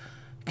that,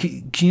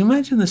 Can you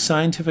imagine the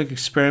scientific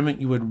experiment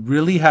you would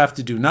really have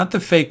to do? Not the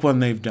fake one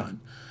they've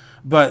done,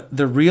 but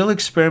the real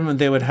experiment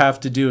they would have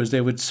to do is they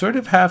would sort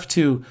of have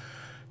to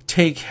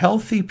take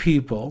healthy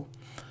people,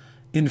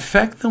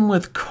 infect them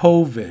with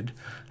COVID,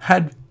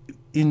 had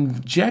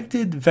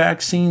injected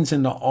vaccines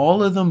into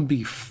all of them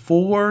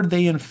before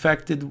they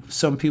infected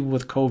some people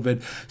with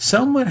COVID.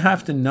 Some would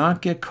have to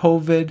not get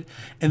COVID,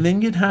 and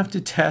then you'd have to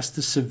test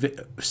the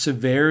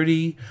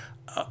severity.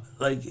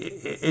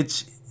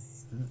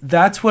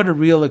 That's what a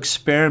real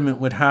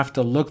experiment would have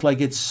to look like.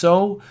 It's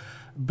so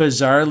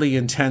bizarrely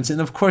intense. And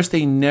of course,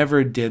 they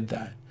never did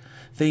that.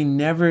 They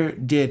never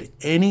did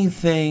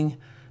anything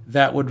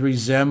that would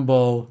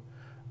resemble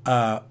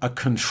a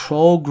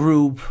control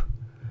group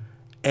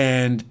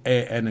and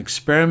an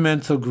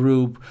experimental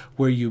group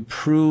where you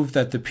prove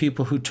that the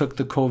people who took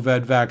the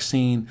COVID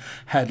vaccine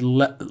had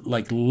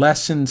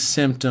lessened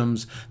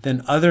symptoms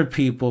than other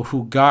people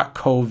who got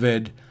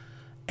COVID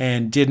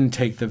and didn't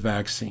take the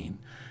vaccine.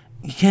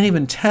 You can't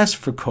even test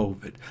for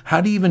COVID.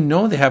 How do you even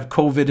know they have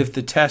COVID if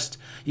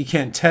you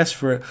can't test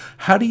for it?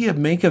 How do you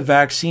make a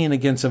vaccine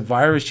against a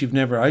virus you've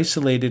never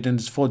isolated in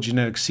its full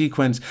genetic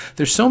sequence?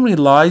 There's so many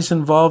lies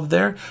involved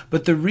there.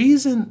 But the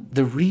reason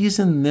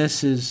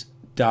this is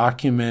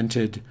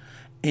documented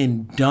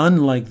and done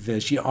like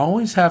this, you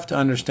always have to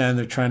understand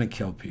they're trying to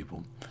kill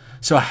people.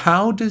 So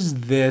how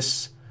does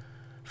this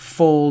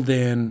fold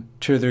in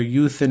to their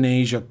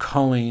euthanasia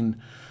culling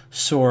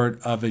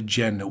sort of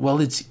agenda? Well,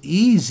 it's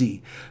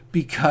easy,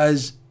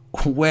 because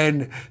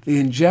when they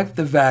inject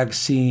the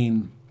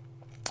vaccine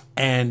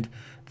and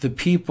the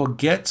people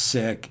get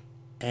sick,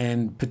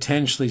 and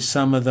potentially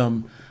some of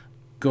them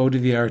go to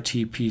the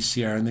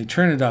RT-PCR and they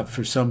turn it up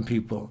for some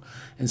people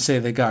and say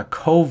they got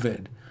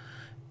COVID,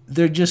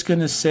 they're just going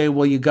to say,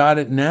 well, you got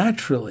it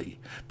naturally.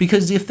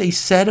 Because if they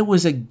said it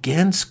was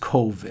against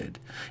COVID,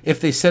 if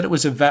they said it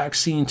was a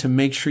vaccine to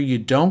make sure you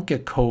don't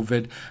get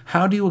COVID,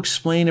 how do you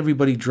explain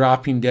everybody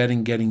dropping dead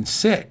and getting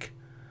sick?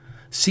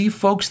 See,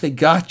 folks, they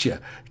got you.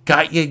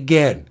 Got you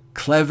again.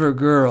 Clever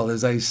girl,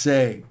 as I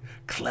say.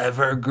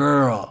 Clever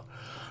girl.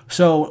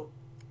 So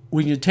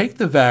when you take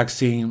the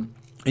vaccine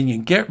and you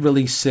get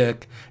really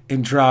sick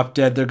and drop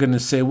dead, they're going to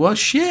say, well,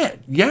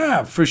 shit,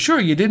 yeah, for sure,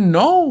 you didn't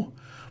know?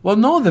 Well,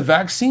 no, the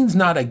vaccine's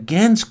not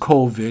against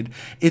COVID.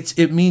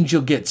 It means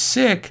you'll get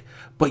sick,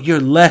 but you're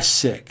less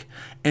sick.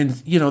 And,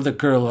 the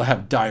girl will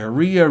have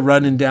diarrhea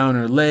running down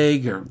her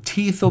leg, her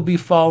teeth will be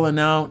falling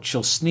out,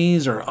 she'll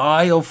sneeze, her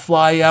eye will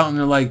fly out, and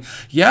they're like,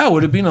 yeah, it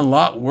would have been a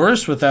lot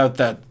worse without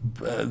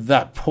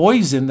that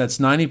poison that's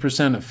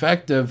 90%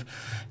 effective.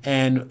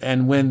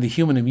 And when the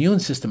human immune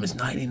system is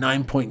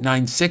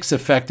 99.96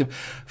 effective.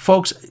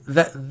 Folks,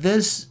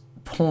 this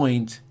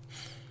point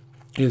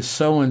is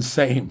so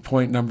insane,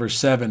 point number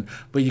 7.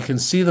 But you can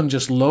see them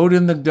just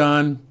loading the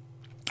gun,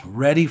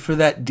 ready for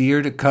that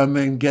deer to come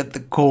in, get the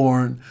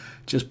corn,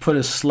 just put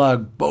a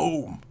slug,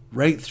 boom,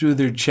 right through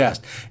their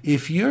chest.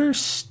 If you're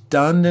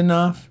stunned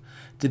enough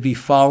to be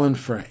falling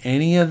for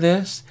any of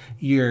this,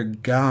 you're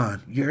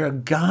gone. You're a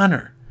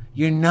goner.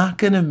 You're not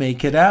going to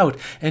make it out.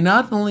 And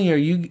not only are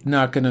you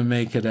not going to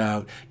make it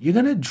out, you're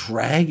going to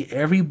drag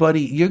everybody.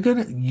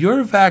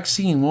 Your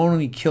vaccine won't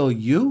only kill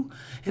you,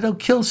 it'll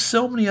kill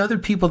so many other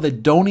people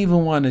that don't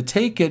even want to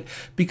take it,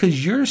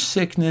 because your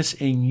sickness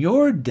and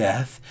your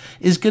death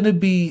is going to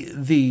be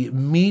the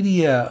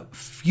media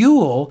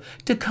fuel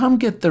to come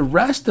get the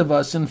rest of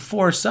us and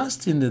force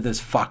us into this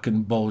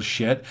fucking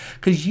bullshit,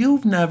 because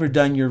you've never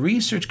done your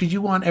research, because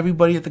you want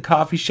everybody at the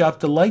coffee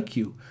shop to like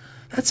you.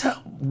 That's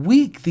how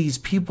weak these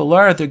people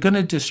are. They're going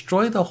to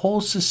destroy the whole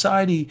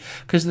society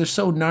because they're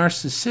so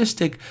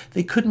narcissistic.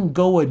 They couldn't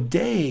go a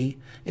day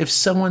if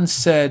someone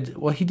said,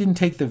 well, he didn't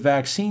take the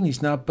vaccine,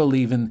 he's not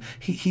believing,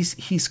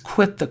 he's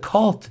quit the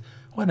cult.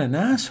 What an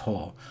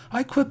asshole.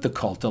 I quit the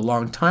cult a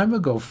long time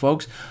ago,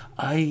 folks.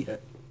 I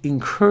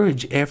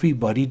encourage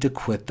everybody to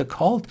quit the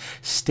cult.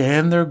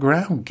 Stand their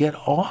ground. Get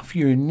off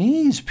your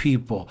knees,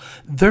 people.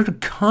 They're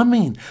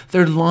coming.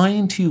 They're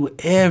lying to you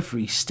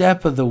every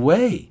step of the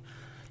way.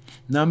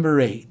 Number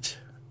 8,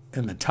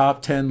 and the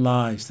top 10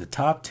 lies, the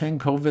top 10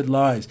 COVID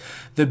lies,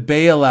 the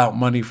bailout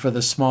money for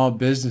the small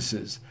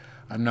businesses.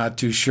 I'm not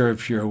too sure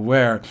if you're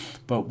aware,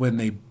 but when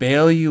they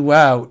bail you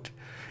out,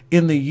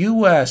 in the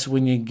U.S.,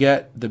 when you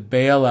get the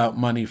bailout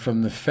money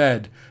from the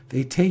Fed,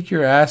 they take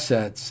your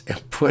assets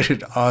and put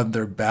it on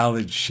their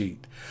balance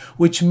sheet,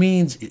 which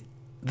means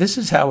this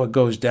is how it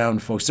goes down,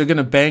 folks. They're going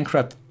to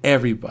bankrupt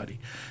everybody.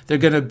 They're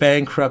going to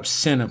bankrupt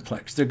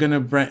Cineplex. They're going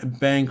to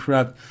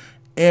bankrupt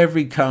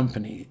every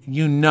company,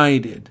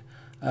 United,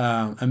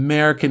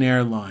 American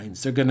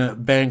Airlines. They're going to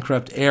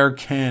bankrupt Air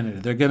Canada.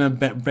 They're going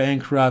to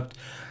bankrupt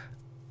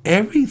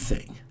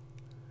everything.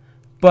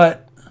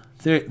 But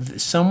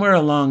somewhere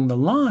along the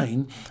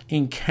line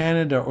in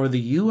Canada or the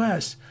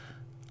U.S.,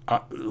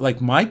 like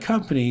my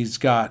company's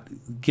got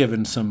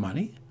given some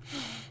money.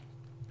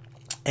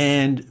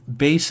 And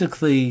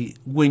basically,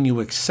 when you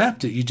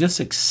accept it, you just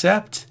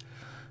accept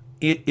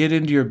it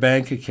into your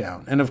bank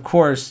account. And of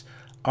course,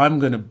 I'm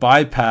going to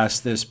bypass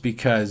this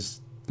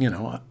because,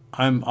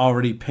 I'm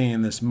already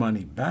paying this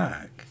money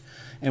back.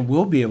 and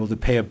we'll be able to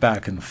pay it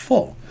back in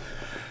full.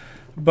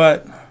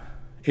 But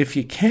if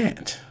you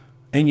can't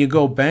and you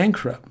go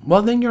bankrupt,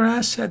 well, then your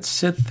assets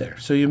sit there.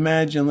 So you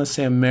imagine, let's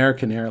say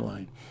American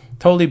Airlines,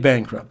 totally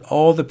bankrupt.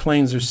 All the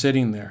planes are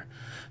sitting there.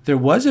 There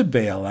was a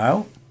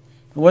bailout.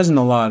 It wasn't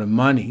a lot of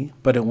money,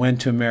 but it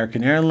went to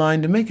American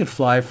Airlines to make it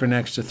fly for an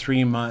extra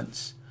 3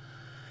 months.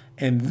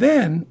 And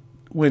then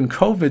when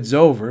COVID's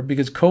over,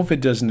 because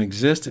COVID doesn't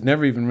exist, it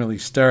never even really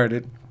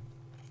started,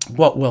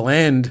 what will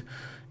end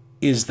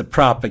is the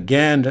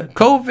propaganda.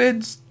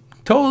 COVID's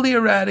totally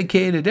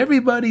eradicated.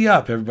 Everybody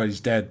up. Everybody's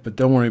dead, but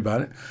don't worry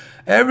about it.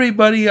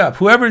 Everybody up.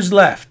 Whoever's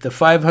left, the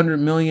 500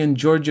 million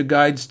Georgia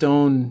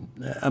Guidestone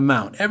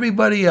amount,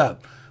 everybody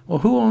up. Well,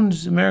 who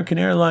owns American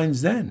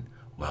Airlines then?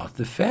 Well,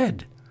 the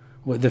Fed.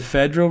 Well, the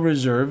Federal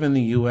Reserve in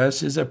the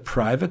U.S. is a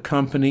private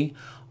company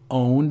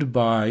owned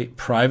by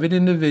private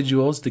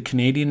individuals. The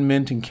Canadian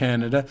Mint in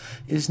Canada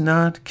is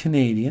not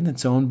Canadian.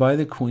 It's owned by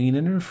the Queen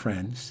and her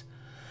friends.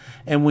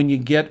 And when you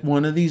get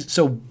one of these,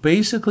 so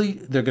basically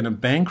they're going to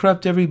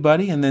bankrupt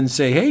everybody and then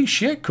say, hey,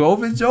 shit,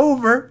 COVID's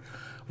over.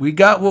 We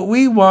got what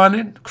we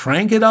wanted.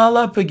 Crank it all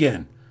up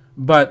again.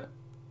 But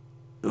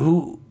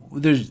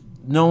there's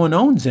no one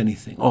owns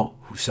anything. Oh,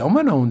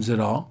 someone owns it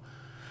all.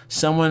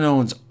 Someone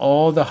owns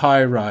all the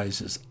high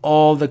rises,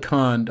 all the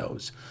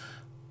condos.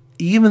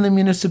 Even the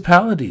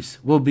municipalities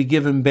will be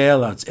given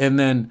bailouts. And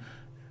then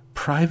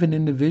private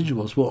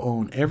individuals will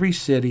own every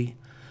city,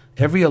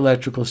 every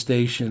electrical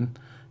station,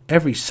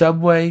 every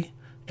subway,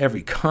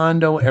 every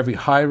condo, every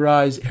high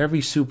rise,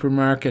 every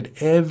supermarket,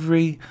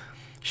 every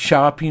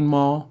shopping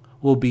mall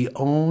will be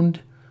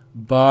owned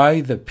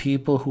by the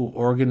people who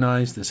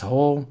organized this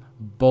whole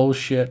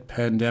bullshit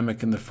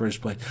pandemic in the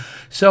first place.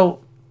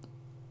 So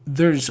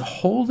there's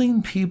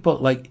holding people,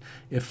 like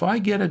if I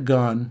get a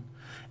gun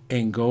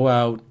and go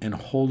out and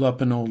hold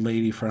up an old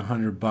lady for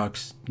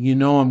 $100, you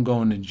know I'm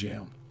going to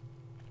jail.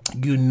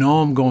 You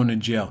know I'm going to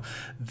jail.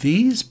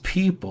 These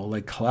people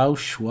like Klaus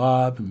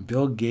Schwab and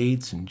Bill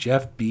Gates and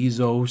Jeff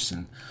Bezos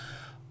and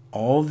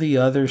all the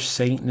other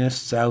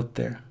Satanists out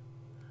there,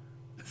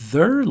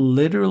 they're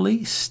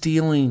literally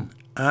stealing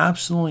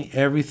absolutely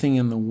everything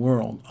in the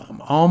world.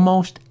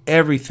 Almost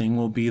everything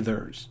will be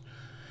theirs.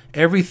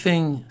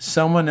 Everything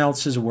someone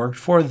else has worked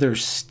for, they're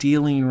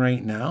stealing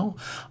right now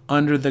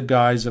under the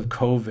guise of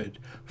COVID.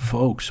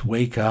 Folks,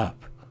 wake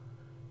up.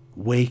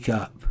 Wake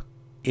up.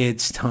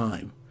 It's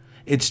time.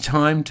 It's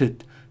time to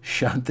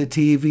shut the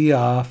TV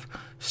off,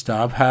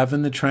 stop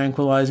having the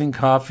tranquilizing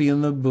coffee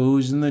and the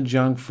booze and the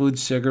junk food,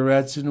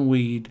 cigarettes and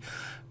weed.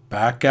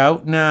 Back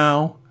out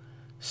now.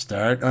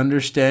 Start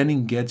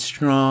understanding. Get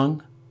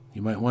strong.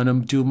 You might want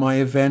to do my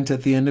event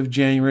at the end of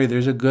January.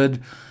 There's a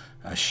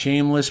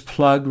shameless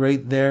plug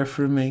right there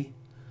for me.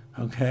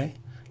 Okay?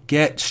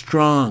 Get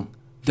strong.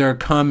 They're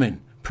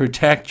coming.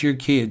 Protect your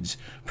kids.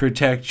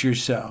 Protect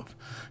yourself.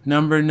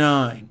 Number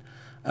 9.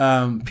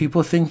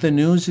 People think the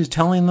news is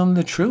telling them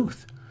the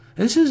truth.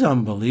 This is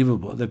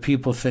unbelievable that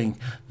people think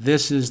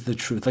this is the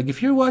truth. Like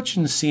if you're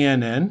watching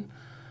CNN,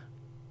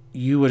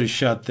 you would have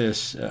shut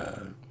this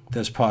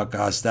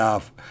podcast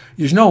off.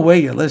 There's no way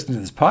you're listening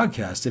to this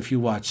podcast if you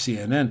watch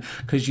CNN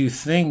because you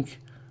think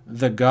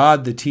the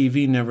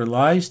TV never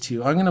lies to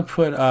you. I'm going to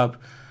put up,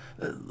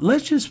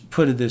 let's just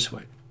put it this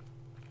way.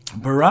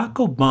 Barack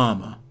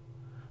Obama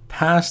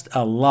passed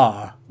a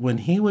law when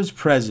he was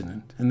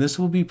president, and this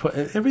will be put,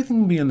 everything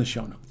will be in the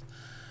show notes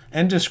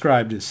and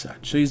described as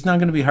such, so it's not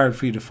going to be hard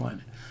for you to find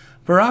it.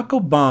 Barack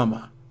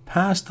Obama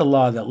passed a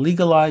law that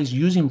legalized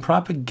using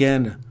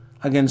propaganda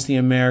against the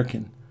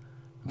American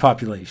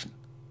population.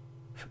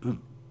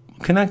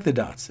 Connect the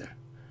dots there.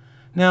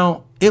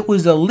 Now, it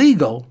was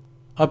illegal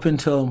up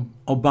until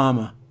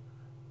Obama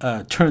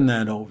turned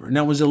that over.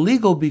 Now, it was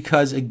illegal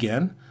because,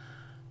 again,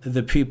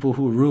 the people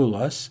who rule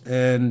us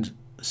and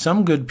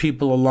some good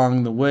people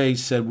along the way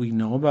said, we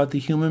know about the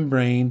human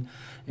brain.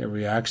 It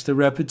reacts to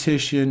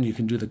repetition. You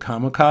can do the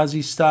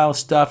kamikaze style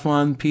stuff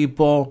on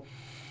people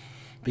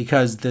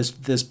because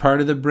this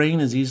part of the brain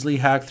is easily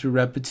hacked through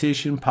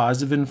repetition,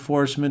 positive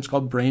enforcement. It's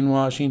called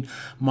brainwashing,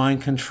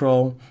 mind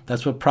control.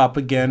 That's what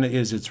propaganda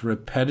is. It's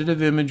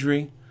repetitive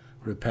imagery,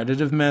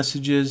 repetitive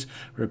messages,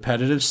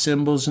 repetitive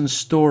symbols and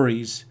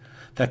stories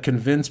that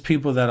convince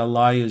people that a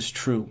lie is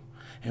true.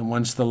 And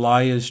once the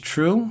lie is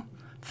true,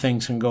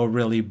 things can go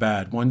really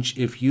bad.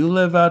 If you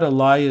live out a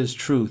lie as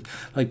truth,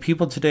 like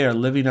people today are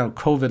living out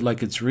COVID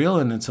like it's real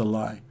and it's a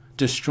lie,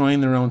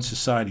 destroying their own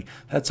society.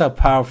 That's how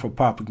powerful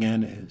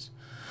propaganda is.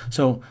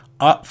 So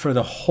for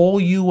the whole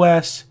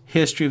U.S.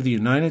 history of the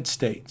United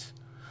States,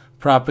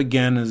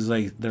 propaganda is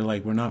like, they're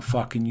like, we're not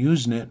fucking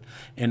using it,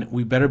 and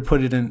we better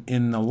put it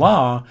in the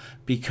law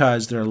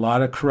because there are a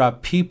lot of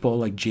corrupt people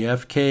like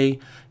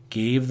JFK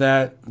gave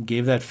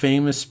that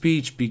famous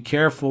speech, be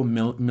careful,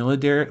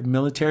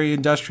 military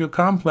industrial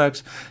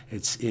complex.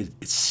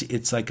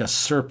 It's like a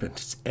serpent.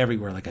 It's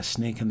everywhere, like a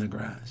snake in the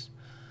grass.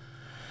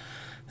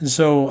 And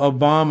so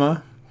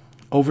Obama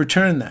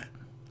overturned that.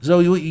 So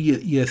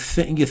you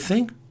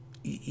think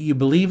you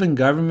believe in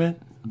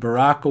government,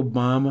 Barack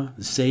Obama,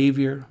 the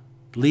savior,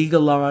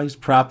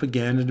 legalized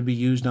propaganda to be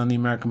used on the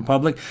American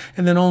public.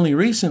 And then only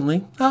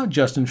recently,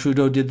 Justin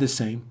Trudeau did the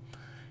same.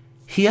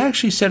 He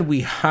actually said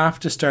we have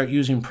to start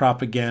using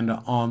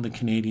propaganda on the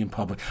Canadian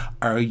public.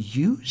 Are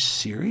you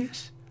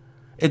serious?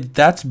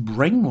 That's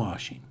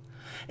brainwashing.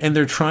 And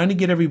they're trying to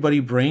get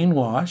everybody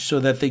brainwashed so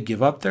that they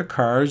give up their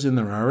cars and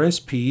their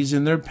RSPs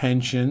and their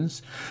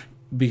pensions,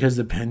 because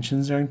the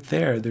pensions aren't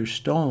there. They're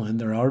stolen.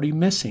 They're already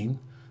missing.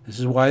 This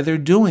is why they're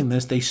doing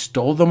this. They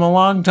stole them a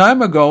long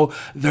time ago.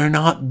 They're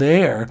not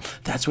there.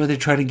 That's why they're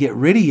trying to get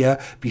rid of you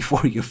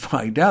before you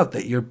find out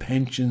that your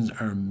pensions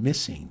are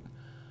missing.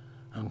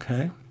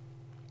 Okay?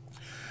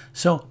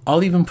 So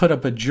I'll even put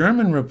up a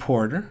German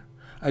reporter.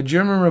 A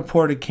German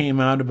reporter came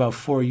out about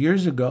 4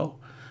 years ago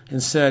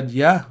and said,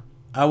 yeah,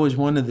 I was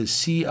one of the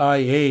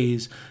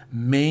CIA's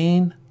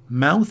main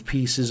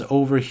mouthpieces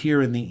over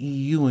here in the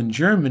EU and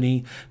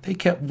Germany. They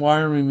kept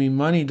wiring me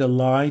money to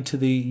lie to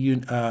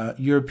the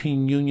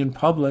European Union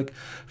public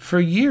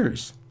for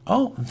years.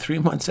 Oh, and 3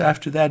 months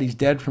after that, he's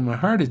dead from a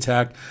heart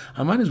attack.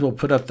 I might as well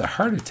put up the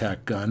heart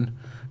attack gun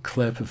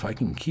clip if I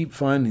can keep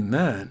finding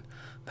that.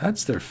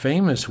 That's their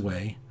famous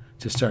way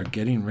to start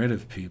getting rid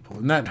of people.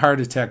 And that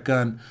heart attack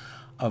gun,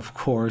 of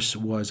course,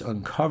 was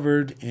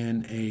uncovered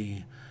in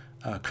a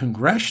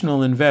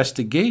congressional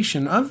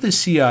investigation of the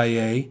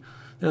CIA.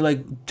 They're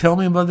like, tell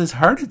me about this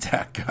heart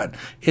attack gun.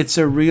 It's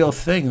a real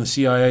thing. The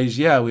CIA's,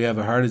 we have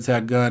a heart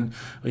attack gun.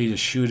 We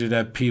just shoot it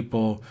at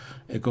people.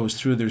 It goes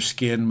through their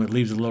skin, but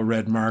leaves a little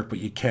red mark, but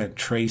you can't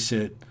trace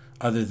it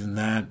other than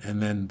that,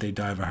 and then they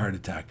die of a heart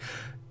attack.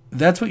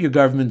 That's what your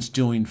government's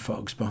doing,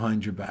 folks,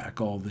 behind your back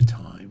all the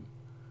time.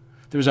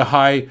 There was a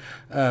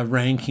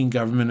high-ranking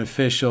government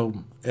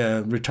official,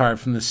 retired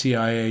from the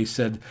CIA,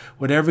 said,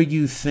 whatever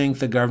you think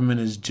the government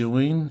is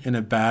doing in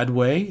a bad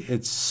way,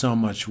 it's so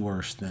much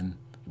worse than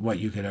what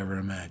you could ever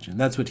imagine.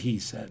 That's what he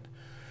said.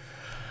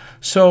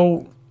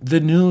 So the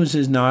news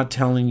is not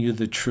telling you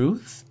the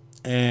truth,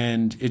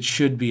 and it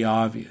should be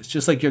obvious.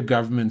 Just like your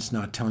government's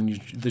not telling you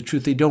the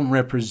truth. They don't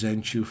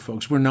represent you,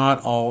 folks. We're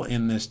not all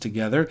in this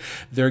together.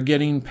 They're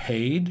getting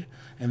paid,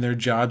 and their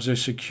jobs are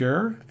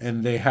secure,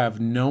 and they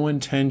have no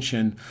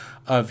intention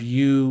of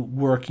you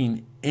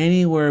working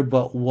anywhere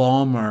but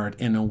Walmart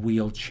in a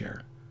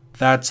wheelchair.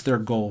 That's their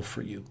goal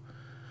for you.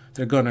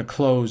 They're going to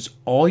close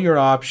all your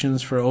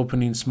options for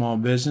opening small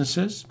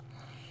businesses,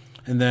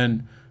 and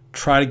then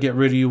try to get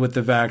rid of you with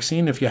the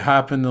vaccine. If you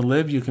happen to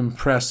live, you can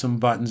press some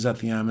buttons at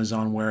the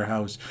Amazon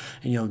warehouse,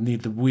 and you'll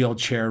need the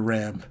wheelchair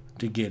ramp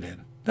to get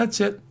in. That's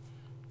it.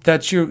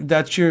 That's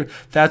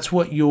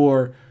what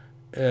you're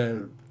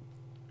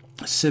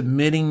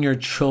submitting your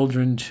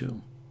children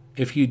to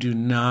if you do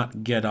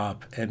not get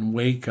up and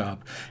wake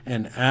up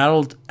and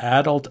adult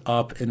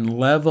up and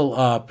level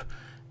up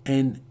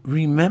and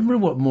remember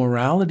what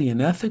morality and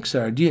ethics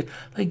are. Do you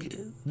like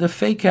the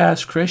fake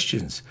ass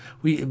Christians?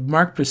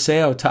 Mark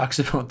Paseo talks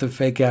about the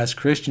fake ass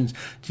Christians.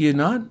 Do you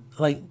not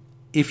like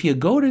if you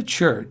go to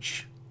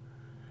church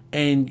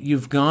and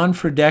you've gone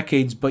for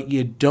decades but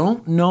you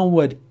don't know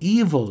what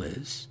evil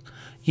is,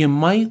 you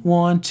might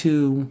want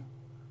to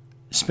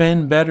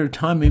spend better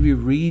time, maybe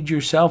read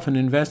yourself and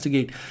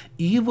investigate.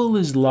 Evil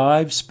is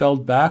lives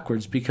spelled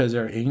backwards because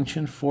our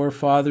ancient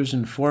forefathers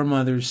and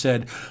foremothers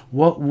said,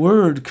 what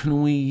word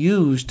can we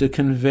use to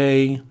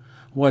convey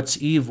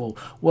what's evil?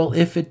 Well,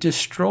 if it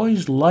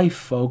destroys life,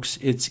 folks,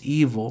 it's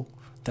evil.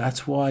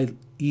 That's why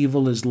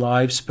evil is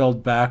lives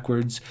spelled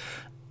backwards.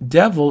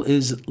 Devil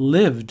is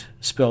lived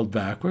spelled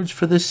backwards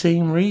for the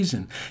same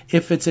reason.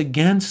 If it's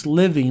against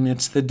living,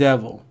 it's the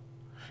devil.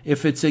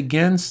 If it's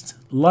against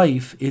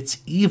life,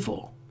 it's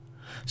evil.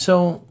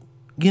 So,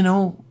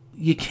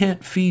 you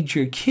can't feed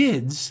your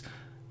kids.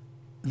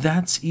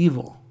 That's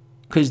evil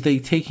because they're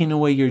taking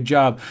away your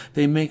job.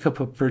 They make up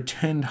a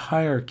pretend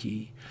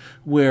hierarchy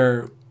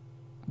where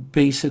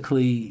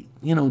basically,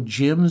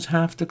 gyms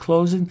have to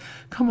close.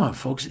 Come on,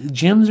 folks.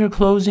 Gyms are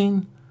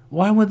closing.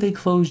 Why would they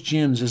close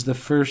gyms as the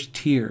first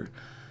tier?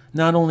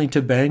 Not only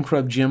to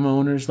bankrupt gym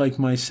owners like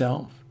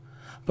myself,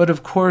 but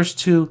of course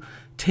to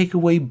take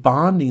away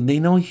bonding. They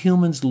know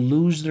humans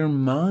lose their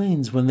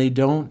minds when they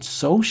don't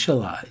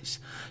socialize.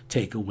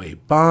 Take away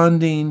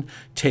bonding,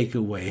 take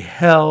away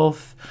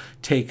health,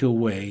 take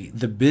away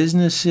the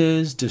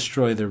businesses,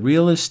 destroy the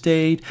real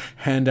estate,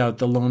 hand out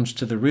the loans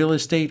to the real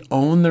estate,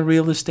 own the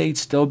real estate,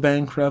 still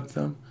bankrupt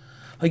them.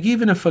 Like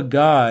even if a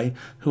guy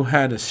who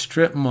had a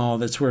strip mall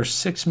that's worth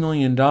 $6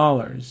 million,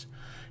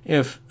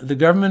 if the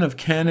government of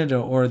Canada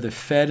or the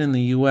Fed in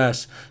the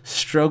U.S.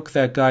 stroke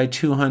that guy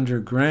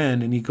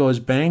 $200,000 and he goes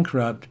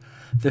bankrupt,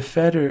 the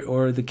Fed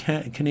or the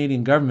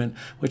Canadian government,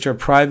 which are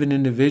private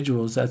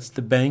individuals, that's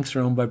the banks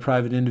are owned by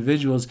private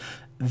individuals,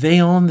 they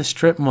own the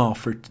strip mall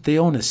they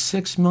own a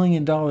 $6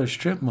 million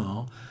strip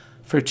mall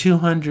for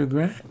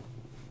 $200,000.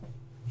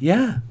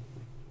 Yeah.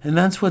 And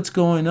that's what's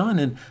going on.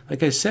 And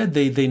like I said,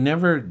 they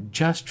never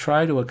just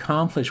try to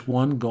accomplish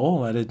one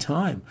goal at a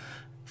time.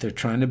 They're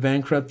trying to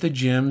bankrupt the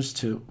gyms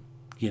to,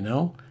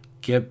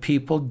 get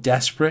people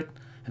desperate.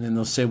 And then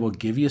they'll say, we'll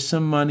give you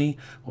some money.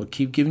 We'll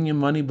keep giving you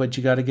money, but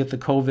you got to get the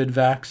COVID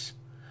vax.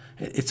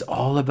 It's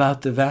all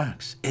about the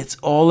vax. It's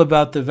all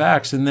about the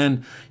vax. And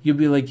then you'll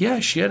be like, yeah,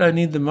 shit, I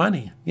need the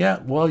money. Yeah,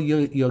 well,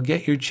 you'll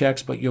get your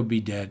checks, but you'll be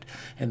dead.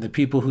 And the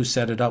people who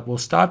set it up will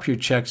stop your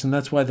checks. And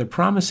that's why they're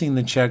promising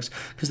the checks,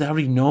 because they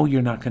already know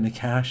you're not going to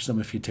cash them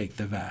if you take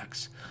the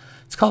vax.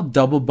 It's called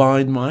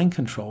double-blind mind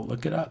control.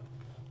 Look it up.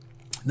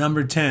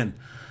 Number 10,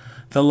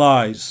 the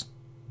lies.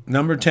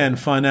 Number 10,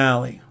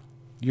 finale.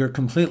 You're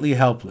completely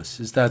helpless.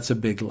 That's a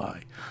big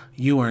lie.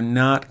 You are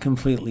not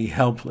completely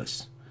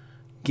helpless.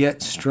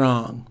 Get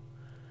strong.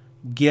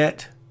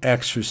 Get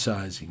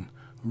exercising.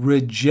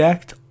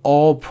 Reject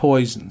all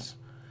poisons.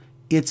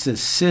 It's a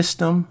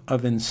system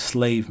of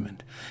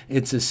enslavement.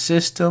 It's a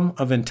system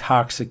of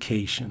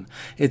intoxication.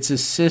 It's a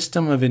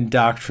system of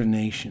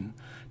indoctrination.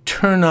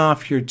 Turn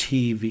off your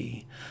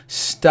TV.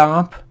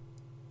 Stop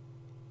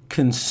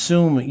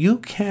consuming. You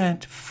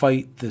can't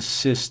fight the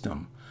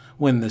system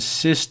when the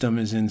system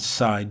is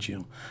inside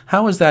you.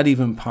 How is that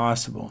even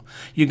possible?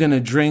 You're going to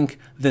drink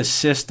the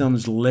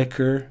system's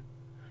liquor.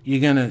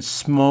 You're going to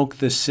smoke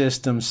the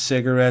system's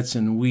cigarettes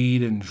and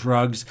weed and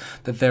drugs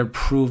that they're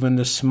proven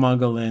to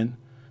smuggle in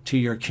to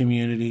your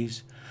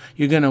communities.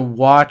 You're going to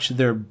watch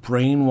their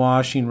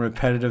brainwashing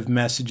repetitive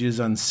messages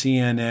on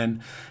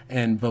CNN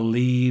and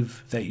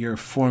believe that you're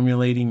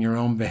formulating your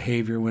own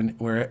behavior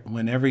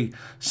when every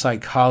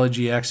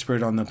psychology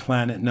expert on the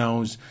planet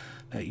knows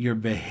that your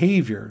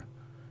behavior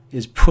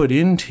is put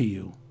into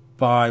you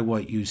by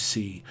what you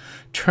see.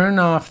 Turn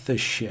off the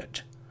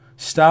shit.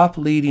 Stop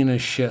leading a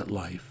shit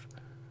life.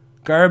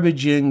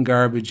 Garbage in,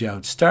 garbage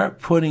out. Start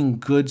putting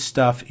good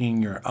stuff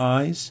in your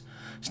eyes.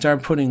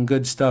 Start putting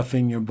good stuff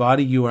in your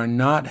body. You are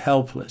not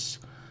helpless.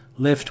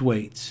 Lift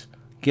weights.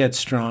 Get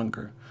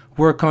stronger.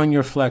 Work on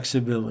your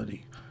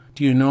flexibility.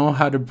 Do you know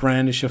how to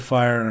brandish a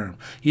firearm?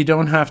 You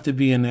don't have to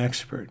be an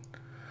expert.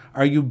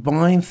 Are you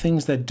buying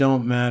things that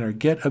don't matter?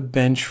 Get a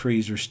bench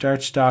freezer.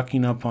 Start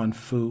stocking up on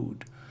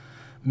food.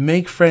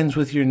 Make friends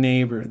with your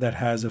neighbor that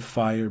has a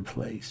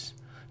fireplace,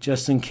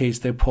 just in case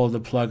they pull the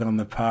plug on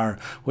the power,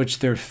 which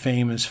they're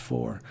famous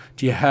for.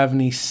 Do you have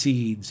any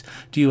seeds?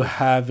 Do you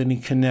have any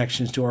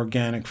connections to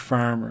organic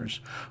farmers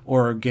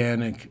or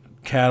organic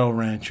cattle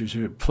ranchers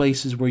or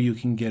places where you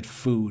can get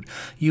food?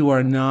 You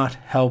are not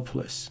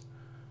helpless.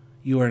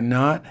 You are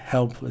not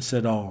helpless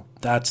at all.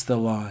 That's the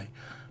lie.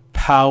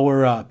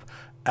 Power up.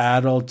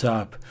 Adult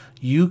up.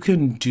 You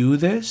can do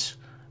this.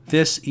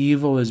 This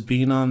evil is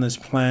being on this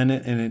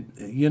planet, and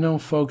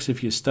it, folks,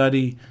 if you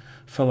study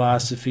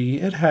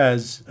philosophy, it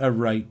has a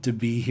right to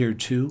be here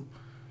too,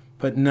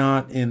 but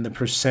not in the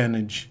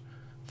percentage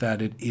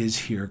that it is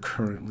here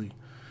currently.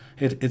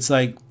 It's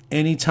like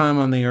any time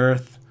on the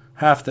earth,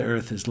 half the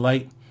earth is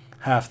light,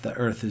 half the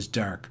earth is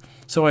dark.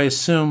 So I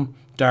assume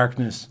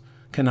darkness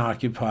can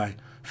occupy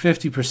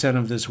 50%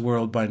 of this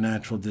world by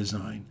natural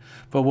design.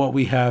 But what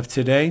we have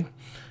today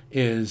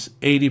is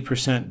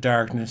 80%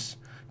 darkness,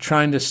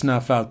 trying to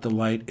snuff out the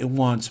light. It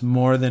wants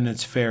more than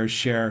its fair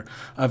share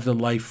of the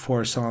life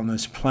force on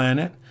this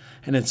planet.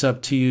 And it's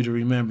up to you to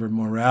remember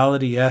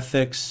morality,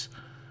 ethics,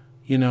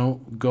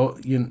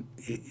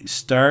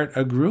 start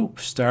a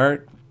group,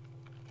 start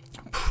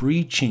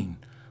preaching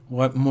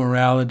what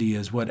morality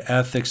is, what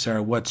ethics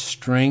are, what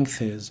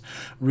strength is.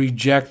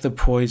 Reject the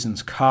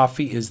poisons.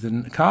 Coffee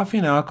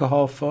and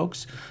alcohol,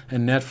 folks,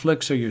 and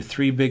Netflix are your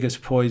three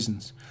biggest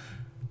poisons.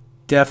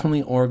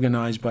 Definitely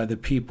organized by the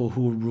people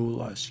who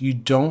rule us. You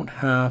don't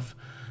have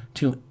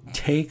to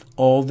take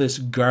all this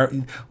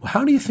garbage.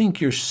 How do you think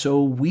you're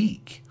so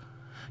weak?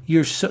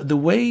 The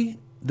way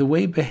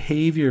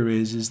behavior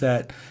is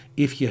that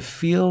if you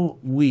feel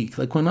weak,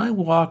 like when I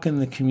walk in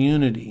the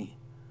community,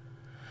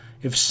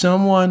 if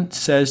someone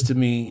says to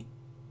me,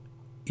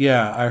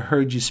 yeah, I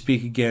heard you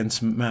speak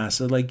against mass,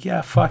 I'm like,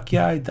 yeah, fuck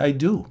yeah, I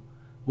do.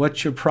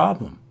 What's your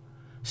problem?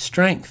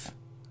 Strength.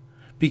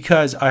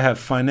 Because I have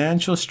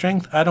financial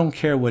strength, I don't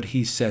care what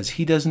he says.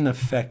 He doesn't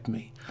affect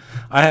me.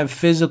 I have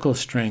physical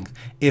strength.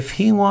 If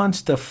he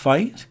wants to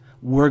fight,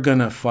 we're going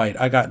to fight.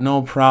 I got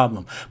no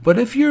problem. But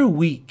if you're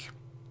weak,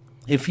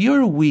 if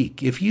your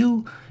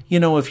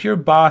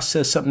boss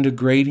says something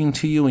degrading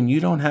to you and you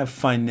don't have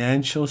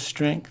financial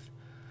strength,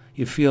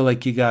 you feel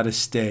like you got to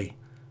stay.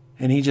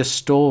 And he just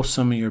stole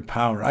some of your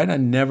power. I'd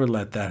never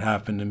let that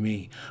happen to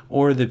me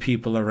or the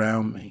people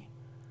around me.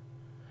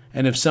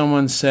 And if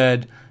someone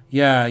said,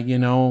 yeah,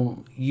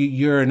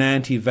 you're an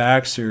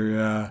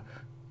anti-vaxxer,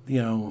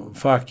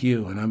 fuck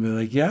you. And I'll be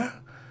like, yeah.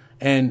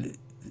 And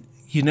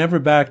you never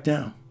back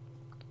down.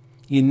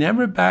 You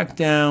never back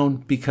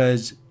down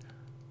because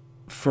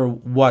for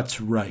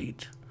what's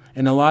right.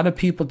 And a lot of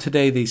people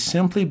today, they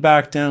simply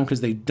back down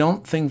because they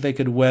don't think they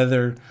could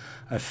weather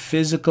a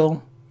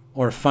physical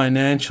or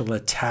financial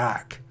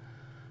attack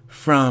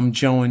from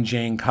Joe and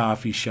Jane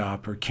Coffee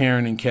Shop or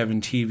Karen and Kevin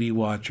TV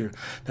Watcher.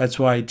 That's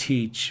why I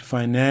teach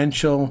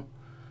financial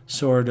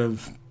sort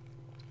of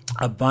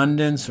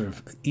abundance or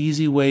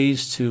easy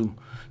ways to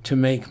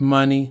make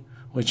money,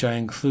 which I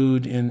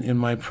include in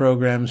my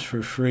programs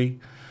for free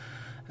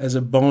as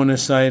a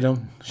bonus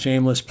item.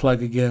 Shameless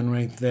plug again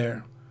right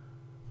there.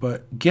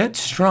 But get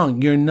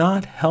strong. You're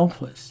not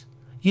helpless.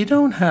 You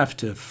don't have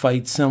to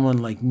fight someone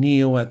like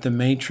Neo at the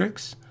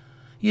Matrix.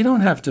 You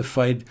don't have to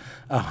fight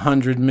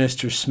 100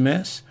 Mr.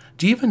 Smiths.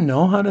 Do you even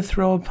know how to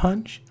throw a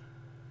punch?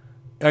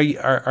 Are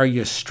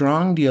you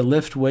strong? Do you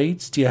lift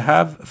weights? Do you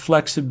have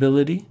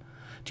flexibility?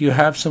 Do you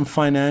have some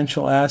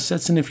financial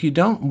assets? And if you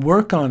don't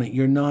work on it,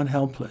 you're not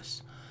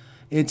helpless.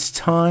 It's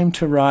time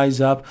to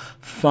rise up,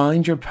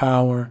 find your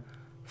power,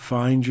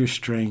 find your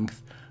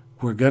strength.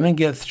 We're going to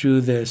get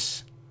through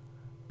this.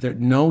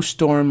 No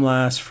storm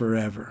lasts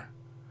forever.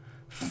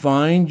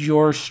 Find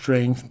your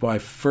strength by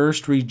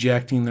first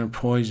rejecting their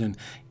poison.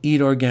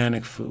 Eat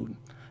organic food.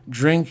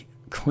 Drink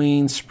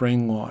clean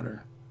spring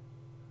water.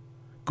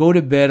 Go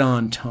to bed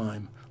on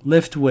time.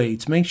 Lift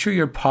weights. Make sure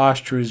your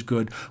posture is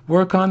good.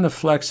 Work on the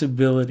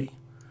flexibility.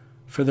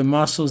 For the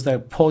muscles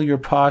that pull your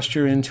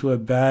posture into a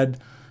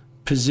bad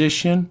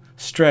position,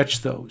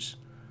 stretch those.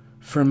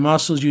 For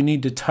muscles you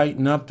need to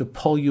tighten up to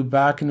pull you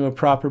back into a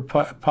proper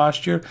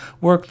posture,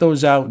 work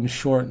those out and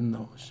shorten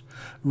those.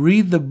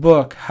 Read the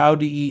book, How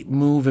to Eat,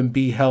 Move, and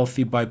Be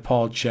Healthy by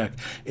Paul Chek.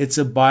 It's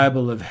a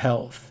Bible of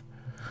health.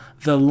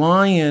 The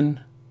lion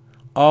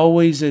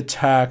always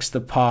attacks the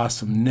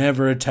possum,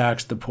 never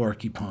attacks the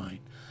porcupine.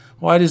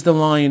 Why does the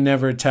lion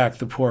never attack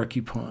the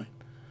porcupine?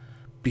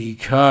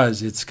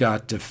 Because it's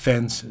got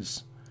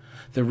defenses.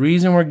 The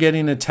reason we're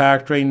getting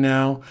attacked right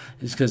now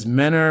is because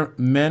men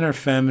are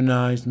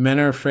feminized, men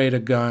are afraid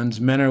of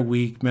guns, men are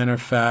weak, men are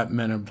fat,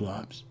 men are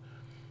blobs.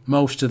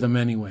 Most of them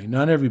anyway,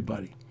 not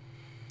everybody.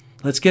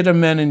 Let's get our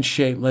men in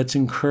shape. Let's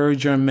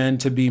encourage our men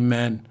to be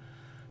men.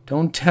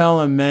 Don't tell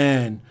a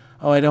man,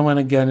 oh, I don't want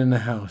to get in the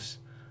house.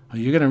 Oh,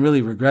 you're going to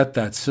really regret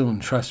that soon,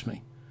 trust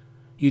me.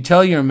 You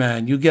tell your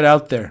man, you get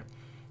out there.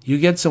 You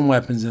get some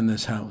weapons in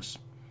this house.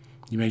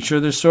 You make sure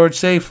they're stored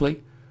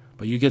safely,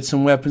 but you get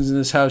some weapons in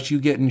this house, you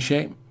get in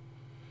shape.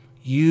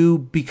 You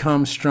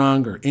become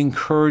stronger.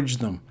 Encourage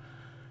them.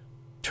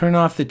 Turn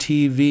off the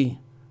TV.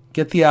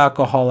 Get the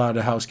alcohol out of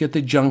the house. Get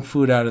the junk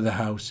food out of the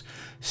house.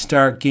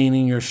 Start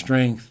gaining your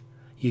strength.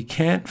 You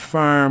can't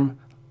farm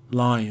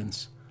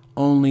lions,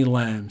 only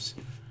lambs.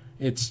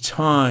 It's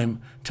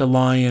time to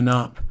lion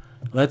up.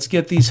 Let's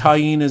get these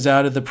hyenas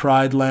out of the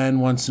Pride Land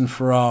once and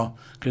for all,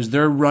 because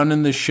they're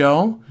running the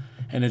show,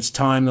 and it's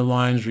time the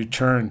lions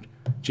return.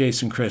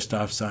 Jason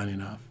Christoff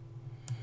signing off.